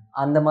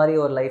 அந்த மாதிரி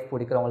ஒரு life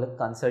பிடிக்கிறவங்களுக்கு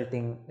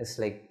consulting is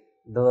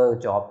the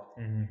job.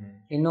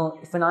 இன்னும்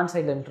ஃபினான்ஸ்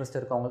சைடில் இன்ட்ரெஸ்ட்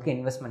இருக்கவங்களுக்கு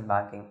investment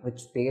banking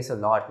which pays a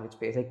lot, which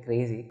pays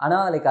crazy.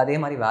 ஆனால் அதே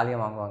மாதிரி வேல்யூ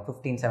வாங்குவாங்க.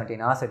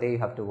 15-17 hours a day you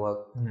have to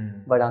work.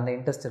 But அந்த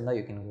இன்ட்ரெஸ்ட் இருந்தால்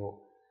you can go.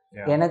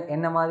 எனக்கு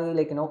என்ன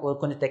மாதிரி ஒரு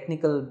கொஞ்சம்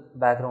டெக்னிக்கல்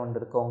பேக்ரவுண்ட்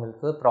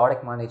இருக்கவங்களுக்கு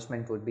product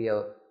management would be a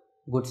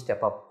good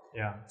step up.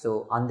 So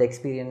அந்த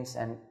எக்ஸ்பீரியன்ஸ்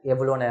அண்ட்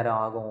எவ்வளோ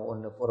நேரம் ஆகும்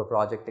ஒரு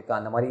ப்ராஜெக்ட்டுக்கு,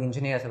 அந்த மாதிரி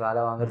இன்ஜினியர்ஸ்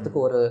வேலை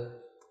வாங்குறதுக்கு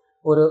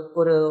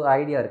ஒரு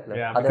ஐடியா இருக்குல்ல,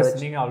 அதை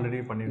வச்சு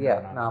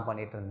நான்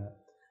பண்ணிட்டு இருந்தேன்.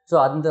 ஸோ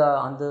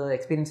அந்த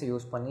எக்ஸ்பீரியன்ஸை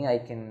யூஸ் பண்ணி I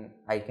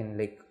can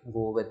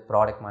go with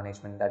product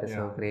management. That is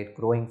a great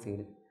growing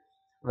field.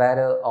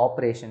 வேறு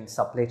operation,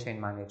 supply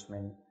chain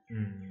management,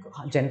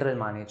 general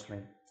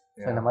management,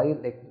 so இந்த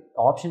மாதிரி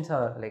ஆப்ஷன்ஸ்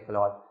ஆர்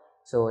லாட்.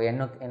 ஸோ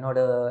என்னோட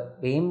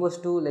aim was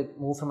to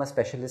move from a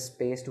specialist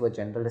space to a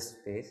generalist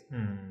space.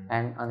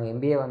 And அந்த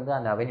MBA வந்து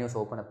அந்த avenues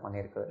open up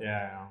பண்ணியிருக்கு.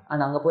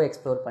 And அங்கே போய்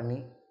எக்ஸ்ப்ளோர் பண்ணி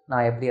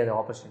நான் எப்படி அதை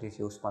ஆப்பர்ச்சுனிட்டிஸ்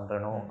யூஸ்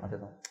பண்ணுறேனோ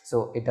அதுதான். So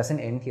it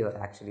doesn't end here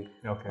actually.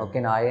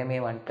 Okay நான் IIMA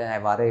வந்துட்டேன்,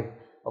 வர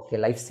ஓகே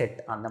லைஃப் செட்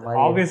அந்த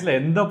மாதிரி ஆப்வியஸ்லி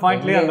எந்த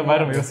பாயிண்ட்லேயும் அந்த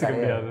மாதிரி யோசிக்க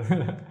முடியாது.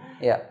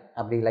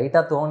 அப்படி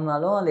லைட்டாக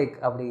தோணுனாலும்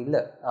அப்படி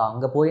இல்லை.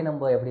 அங்கே போய்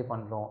நம்ம எப்படி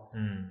பண்ணுறோம்,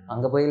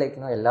 அங்கே போய்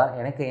எல்லாம்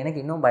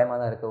எனக்கு இன்னும் பயமாக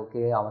தான் இருக்குது.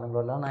 ஓகே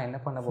அவனுங்களெல்லாம் நான் என்ன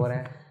பண்ண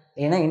போகிறேன்.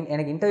 ஏன்னா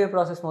எனக்கு இன்டர்வியூ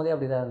ப்ராசஸ் போதே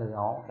அப்படி தான் இருந்தது.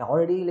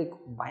 ஆல்ரெடி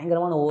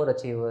பயங்கரமான ஓவர்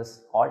அச்சீவர்ஸ்,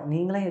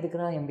 நீங்களாம்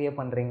எதுக்குறா MBA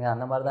பண்ணுறீங்க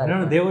அந்த மாதிரி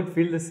தான். they would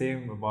feel the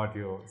same about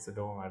you, so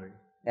don't worry.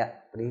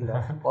 அப்படி இல்லை.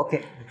 ஓகே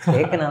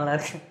கேட்க நல்லா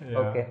இருக்கு.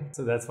 Okay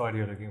so that's what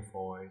you're looking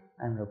forward.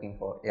 I'm looking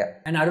forward.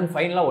 And Arun,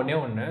 ஃபைனலாக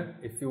ஒன்று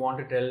if you want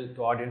to tell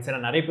to audience,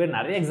 ஏன்னா நிறைய பேர்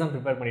நிறைய எக்ஸாம்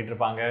ப்ரிப்பேர் பண்ணிட்டு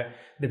இருப்பாங்க.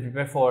 they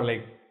prepare for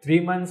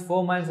 3 months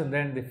 4 months and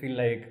then they feel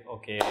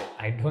okay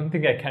I don't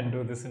think I can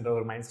do this என்ற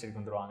ஒரு மைண்ட் ஸ்டேட்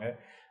வந்துருவாங்க.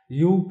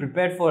 You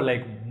prepared for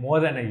more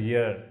than a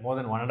year, more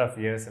than 1.5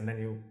 years, and then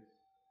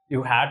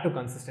you had to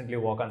consistently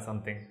work on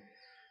something.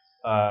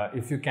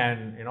 If you can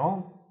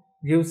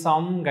give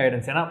some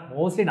guidance, ஏன்னா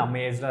mostly நம்ம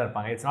ஏஜ்லாம்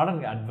இருப்பாங்க. It's not an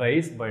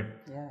advice, but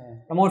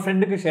நம்ம ஒரு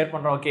ஃப்ரெண்டுக்கு share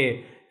பண்ணுறோம். Okay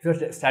if you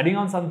studying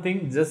on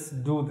something just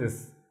do this,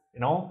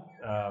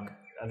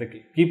 அதுக்கு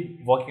keep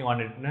working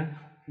on இட்னு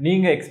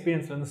நீங்கள்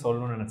எக்ஸ்பீரியன்ஸ்லேருந்து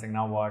சொல்லணும்னு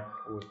நினச்சிங்கன்னா வாட்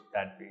வுட்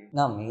தட் பி?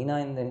 நான்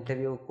மெயினாக இந்த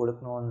இன்டர்வியூ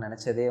கொடுக்கணும்னு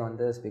நினச்சதே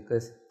வந்து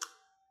பிகாஸ்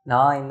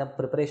நான் இந்த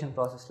ப்ரிப்பரேஷன்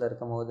ப்ராசஸில்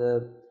இருக்கும்போது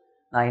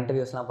நான்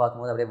இன்டர்வியூஸ்லாம்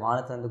பார்க்கும்போது அப்படியே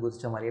வானத்துலேருந்து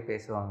குதிச்ச மாதிரியே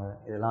பேசுவாங்க.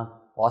 இதெல்லாம்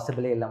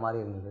பாசிபிளே இல்லை மாதிரி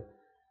இருந்தது.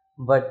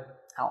 பட்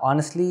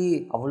ஆனஸ்ட்லி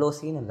அவ்வளோ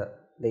சீன் இல்லை.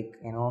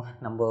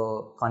 நம்ம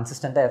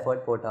கன்சிஸ்டண்ட்டாக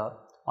எஃபர்ட் போட்டால்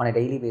on a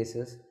daily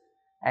basis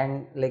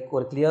and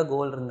ஒரு கிளியர்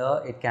கோல் இருந்தால்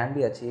it can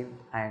be achieve.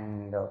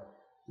 And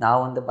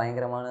நான் வந்து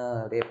பயங்கரமான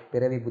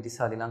பிறவி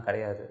புத்திசாலிலாம்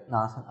கிடையாது.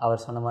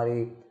 அவர் சொன்ன மாதிரி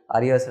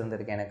அரியர்ஸ்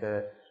இருந்திருக்கு எனக்கு.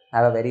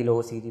 Have a very low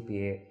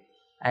CGPA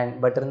and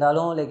but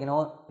இருந்தாலும் like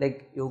like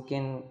you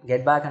can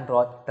get back and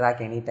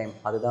track any time.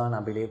 அதுதான்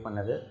நான் பிலீவ்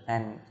பண்ணது.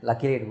 And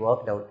luckily it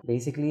work out.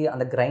 Basically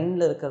அந்த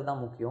கிரைண்டில் இருக்கிறது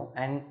தான் முக்கியம்.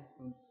 And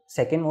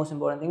second most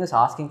important thing is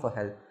asking for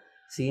help.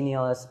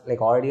 Seniors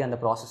like already அந்த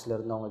ப்ராசஸில்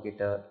இருந்தவங்க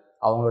கிட்ட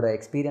அவங்களோட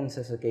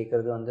எக்ஸ்பீரியன்ஸஸ்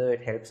கேட்குறது வந்து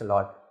இட் ஹெல்ப்ஸ் அ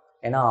லாட்.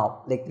 ஏன்னா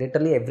like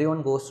literally every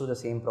one goes through the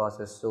same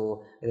process. So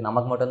இது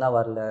நமக்கு மட்டும்தான்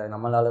வரல,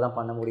 நம்மளால தான்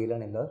பண்ண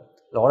முடியலன்னு இல்லை.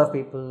 Lot of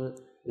people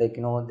like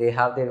they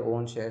have their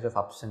own shares of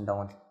ups and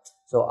downs.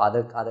 So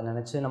அதை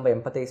நினச்சி நம்ம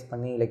எம்பத்தைஸ்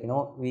பண்ணி like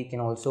we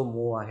can also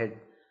move ahead.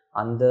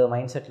 அந்த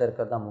மைண்ட் செட்டில்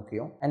இருக்கிறது தான்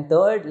முக்கியம். அண்ட்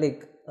தேர்ட்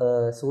லைக்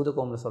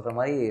சூதுகோமில் சொல்கிற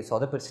மாதிரி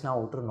சொதப்பிடுச்சுன்னா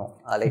விட்டுருணும்.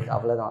 லைக்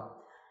அவ்வளோதான்.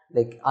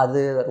 லைக்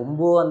அது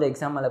ரொம்ப அந்த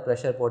எக்ஸாம் மேலே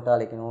ப்ரெஷர் போட்டால்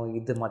லைக்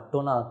இது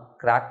மட்டும் நான்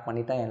கிராக்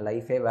பண்ணிட்டேன், என்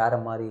லைஃபே வேறு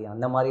மாதிரி,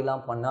 அந்த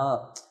மாதிரிலாம் பண்ணால்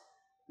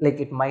like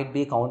it might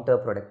be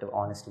counter productive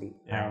honestly.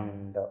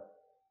 And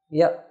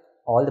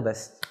all the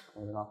best.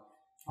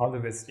 All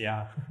the best.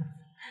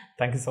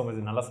 Thank you so much.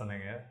 நல்லா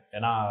சொன்னீங்க.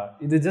 ஏன்னா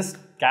இது ஜஸ்ட்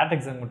கேட்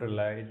எக்ஸாம் மட்டும்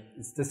இல்லை,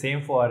 it's the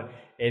same for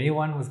any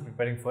one who's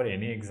preparing for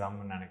any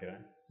எக்ஸாம்னு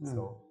நினைக்கிறேன்.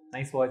 So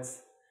nice watch.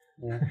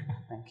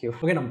 Thank you.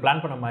 Okay, நம்ம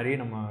plan பண்ண மாதிரி,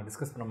 நம்ம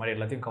டிஸ்கஸ் பண்ண மாதிரி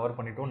எல்லாத்தையும் கவர்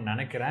பண்ணிட்டோம்னு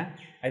நினைக்கிறேன்.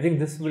 I think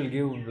this will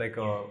give like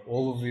a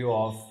overview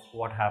of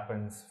what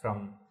happens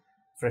from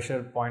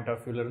fresher point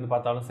of வியூலேருந்து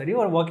பார்த்தாலும் சரி,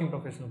 ஒரு ஒர்க்கிங்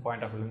ப்ரொஃபஷனல்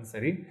பாயிண்ட் ஆஃப் வியூலேருந்து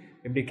சரி,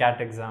 எப்படி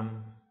கேட் எக்ஸாம்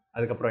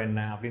அதுக்கப்புறம் என்ன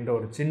அப்படின்ற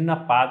ஒரு சின்ன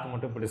பாத்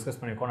மட்டும் இப்போ டிஸ்கஸ்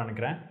பண்ணியிருக்கோம்னு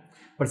நினைக்கிறேன்.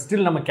 பட்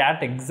ஸ்டில் நம்ம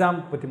கேட் எக்ஸாம்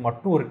பற்றி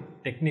மட்டும் ஒரு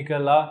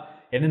டெக்னிக்கலாக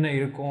என்னென்ன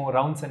இருக்கும்,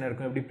 ரவுண்ட்ஸ் என்ன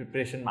இருக்கும், எப்படி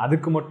ப்ரிப்ரேஷன்,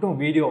 அதுக்கு மட்டும்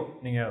வீடியோ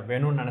நீங்கள்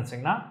வேணும்னு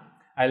நினச்சிங்கன்னா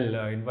I'll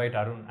invite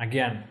Arun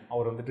again.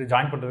 அவர் வந்துட்டு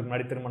ஜாயின் பண்ணுறதுக்கு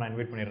முன்னாடி திரும்ப நான்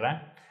இன்வைட் பண்ணிடுறேன்.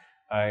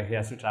 He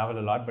has to travel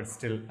a lot, but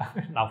still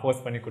நான்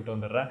ஃபோர்ஸ் பண்ணி கூப்பிட்டு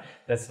வந்துடுறேன்.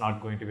 That's not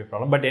going to be a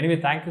problem. But anyway,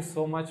 thank you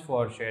so much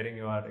for sharing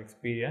your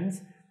experience.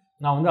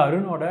 நான் வந்து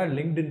அருணோட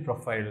LinkedIn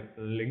ப்ரொஃபைல்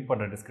லிங்க்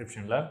பண்ணுறேன்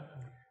டிஸ்கிரிப்ஷனில்.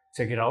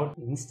 Check it out.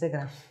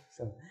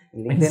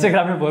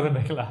 இன்ஸ்டாகிராமே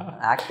போதுங்களா?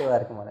 ஆக்டிவாக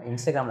இருக்க மாட்டேன்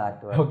இன்ஸ்டாகிராமில்.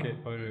 ஆக்டிவாக okay.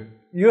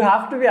 You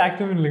have to be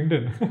active in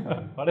LinkedIn.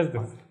 What is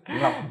this?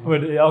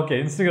 But okay,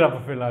 Instagram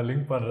profile நான்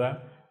லிங்க் பண்ணுறேன்.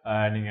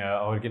 நீங்கள்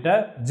அவர்கிட்ட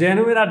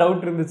ஜெனுவினாக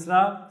டவுட் இருந்துச்சுன்னா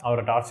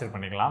அவரை டார்ச்சர்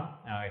பண்ணிக்கலாம்.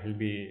 He'll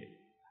be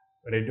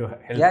ready to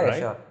help,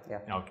 right? Sure.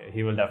 Okay,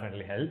 he will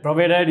definitely help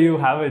provided you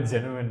have a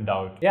genuine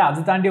doubt.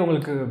 அது தாண்டி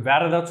உங்களுக்கு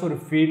வேறு ஏதாச்சும் ஒரு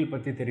ஃபீல்ட்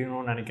பற்றி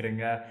தெரியணும்னு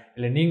நினைக்கிறீங்க,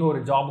 இல்லை நீங்கள் ஒரு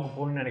ஜாபுக்கு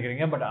போகணும்னு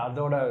நினைக்கிறீங்க, பட்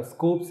அதோட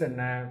ஸ்கோப்ஸ்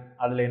என்ன,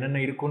 அதில்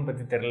என்னென்ன இருக்குன்னு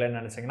பற்றி தெரியலன்னு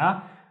நினச்சிங்கன்னா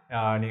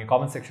நீங்கள்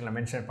காமெண்ட் செக்ஷனில்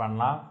மென்ஷன்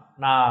பண்ணலாம்.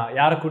 நான்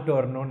யாரை கூப்பிட்டு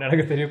வரணும்னு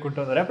எனக்கு தெரிய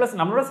கூப்பிட்டு வந்துடுறேன். ப்ளஸ்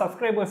நம்மளோட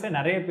சப்ஸ்கிரைபர்ஸே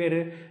நிறைய பேர்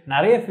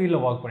நிறைய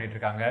ஃபீல்டில் ஒர்க்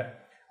பண்ணிகிட்ருக்காங்க.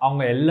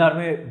 அவங்க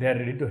எல்லாருமே they are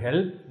ready to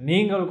help.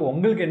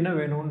 உங்களுக்கு என்ன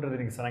வேணும்ன்றது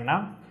நீங்கள் சொன்னீங்கன்னா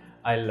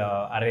I'll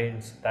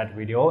arrange that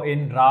video in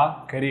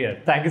Raw Career.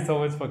 Thank you so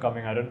much for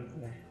coming, Arun.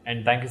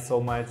 And thank you so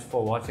much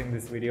for watching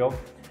this video.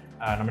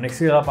 நம்ம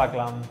நெக்ஸ்ட் வீடியோவில்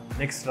பார்க்கலாம்,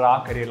 நெக்ஸ்ட் Raw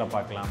Careerல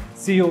பார்க்கலாம்.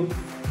 See you.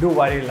 Do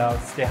worry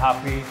love, stay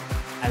happy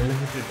and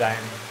listen to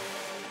time.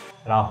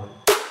 Rahul.